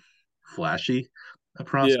um, flashy a Yeah.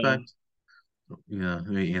 prospect. Yeah,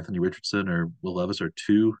 maybe Anthony Richardson or Will Levis are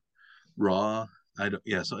too raw. I don't.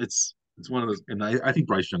 Yeah, so it's It's one of those, and I think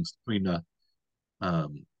Bryce Young's. I mean,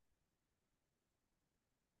 um,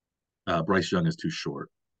 Bryce Young is too short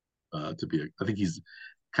to be. I think he's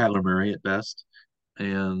Kyler Murray at best,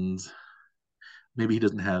 and maybe he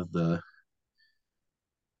doesn't have the.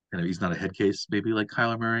 He's not a head case, maybe like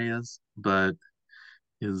Kyler Murray is, but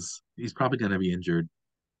he's probably going to be injured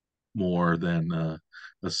more than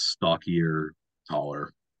a stockier,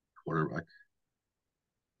 taller quarterback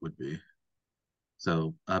would be.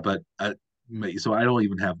 So, so I don't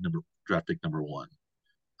even have draft pick number one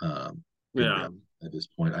pinned Yeah, down at this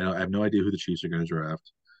point. I have no idea who the Chiefs are going to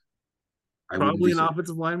draft. I wouldn't probably be an so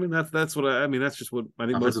offensive lineman. That's what I mean. That's just what I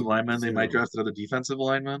think most offensive people lineman. They might assume. draft another defensive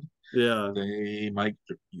lineman. Yeah, They might.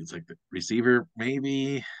 It's like the receiver,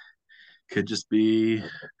 maybe could just be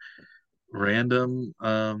random.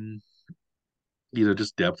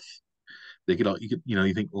 Just depth. They could all you could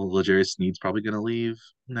you think well, L'Jarius Sneed's probably going to leave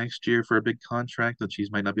next year for a big contract that Chiefs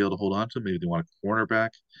might not be able to hold on to. Maybe they want a cornerback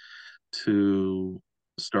to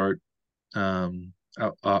start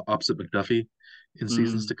opposite McDuffie in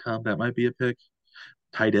seasons mm, to come. That might be a pick.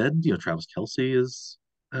 Tight end, Travis Kelsey is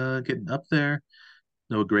getting up there.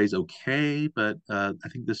 Noah Gray's okay, but I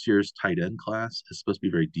think this year's tight end class is supposed to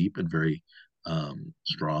be very deep and very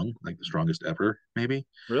strong, like the strongest ever, maybe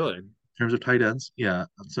in really. terms of tight ends. Yeah.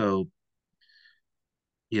 So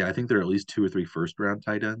yeah, I think there are at least two or three first round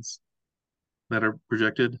tight ends that are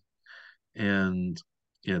projected, and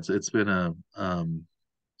yeah, it's been a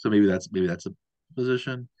so maybe that's a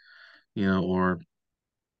position, or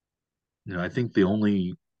I think the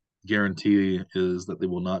only guarantee is that they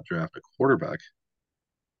will not draft a quarterback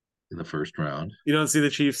in the first round. You don't see the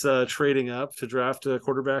Chiefs trading up to draft a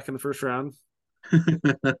quarterback in the first round,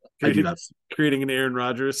 I do not. creating an Aaron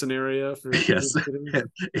Rodgers scenario for Yes, Kansas City,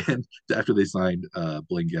 and after they signed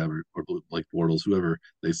Blaine Gabbert or Blake Bortles, whoever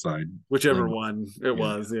they signed, whichever Blaine, one it yeah,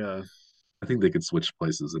 was. Yeah, I think they could switch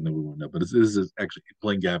places and then we wouldn't know. But this is actually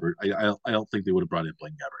Blaine Gabbert. I don't think they would have brought in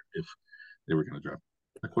Blaine Gabbert if they were going to draft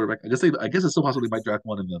a quarterback. I guess it's still possible they might draft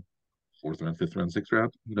one in the fourth round, fifth round, sixth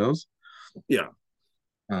round. Who knows? yeah,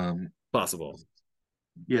 Um, possible.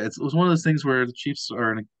 yeah, it was one of those things where the Chiefs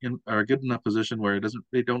are a good enough position where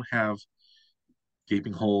they don't have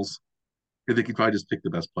gaping holes. They could probably just pick the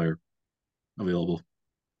best player available,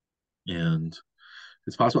 and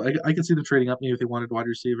it's possible. I could see them trading up maybe if they wanted wide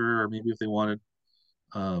receiver, or maybe if they wanted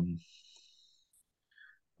um,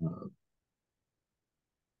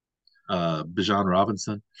 uh, Bijan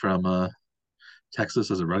Robinson from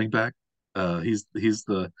Texas as a running back. He's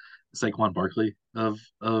the Saquon Barkley of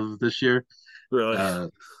this year. Really. Uh,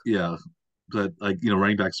 yeah, but like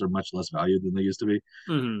running backs are much less valued than they used to be.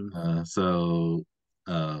 Hmm. So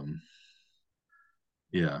um,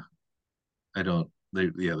 yeah, I don't.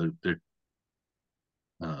 They're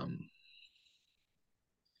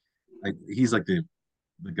he's like the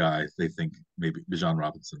guy they think maybe Bijan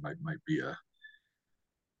Robinson might be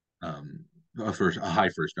um, a high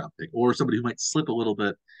first round pick or somebody who might slip a little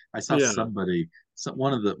bit. I saw Yeah,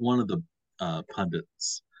 one of the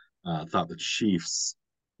pundits thought the Chiefs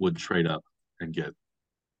would trade up and get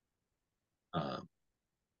uh,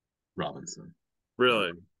 Robinson, but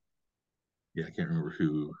really. yeah, I can't remember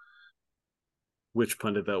who. Which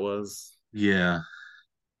pundit that was? Yeah,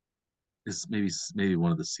 it's maybe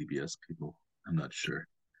one of the CBS people. I'm not sure,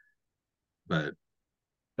 but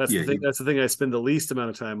That's the yeah, thing. That's the thing I spend the least amount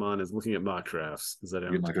of time on is looking at mock drafts because I you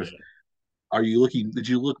don't. my gosh. Are you looking? Did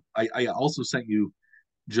you look? I also sent you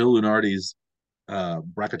Joe Lunardi's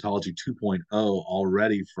bracketology 2.0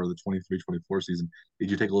 already for the 23-24 season.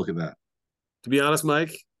 Did you take a look at that? To be honest,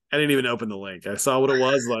 Mike, I didn't even open the link. I saw what it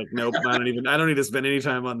was. Like, nope, I don't even. I don't need to spend any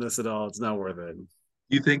time on this at all. It's not worth it.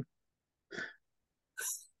 Do you think?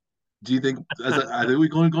 Do you think? I think we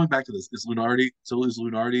going back to this. Is Lunardi? So is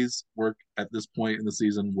Lunardi's work at this point in the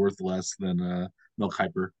season worth less than Mel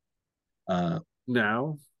Kiper? Uh,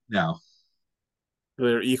 Now now,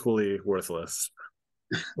 they're equally worthless.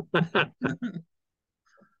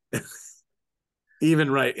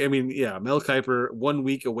 Even right. I mean, yeah, Mel Kiper 1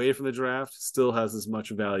 week away from the draft still has as much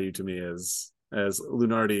value to me as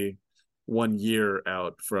Lunardi 1 year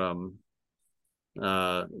out from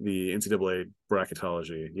the NCAA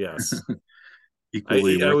bracketology. Yes.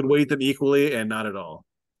 equally I would worthless. weight them equally and not at all.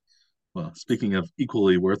 Well, speaking of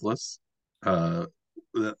equally worthless, uh,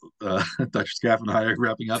 Dr. Scaff and I are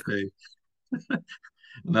wrapping up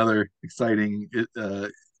another exciting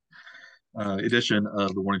edition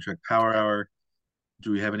of the Warning Track Power Hour.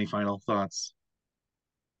 Do we have any final thoughts?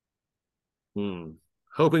 Hmm.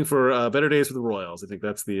 Hoping for better days for the Royals. I think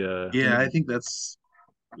that's the Yeah, I main. think that's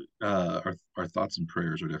our thoughts and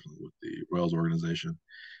prayers are definitely with the Royals organization.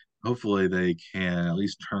 hopefully they can at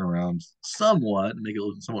least turn around somewhat and make it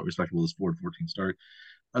look somewhat respectable this 4-14 start.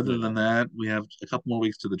 Other Yeah. than that, we have a couple more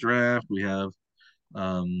weeks to the draft. We have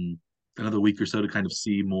um, another week or so to kind of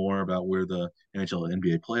see more about where the NHL and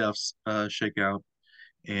NBA playoffs shake out.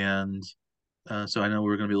 And so I know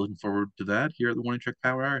we're going to be looking forward to that here at the Morning Trek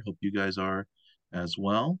Power Hour. I hope you guys are as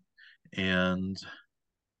well. And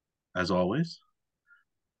as always,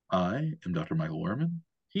 I am Dr. Michael Werman.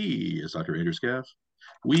 He is Dr. Andrew Scaff.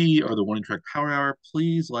 We are the Morning Trek Power Hour.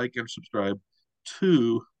 Please like and subscribe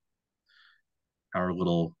to our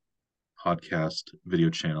little podcast video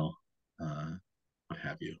channel, what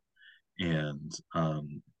have you. And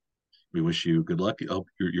we wish you good luck. I hope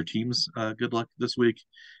your team's good luck this week.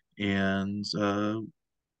 And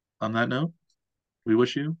on that note, we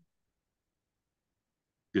wish you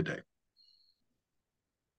good day.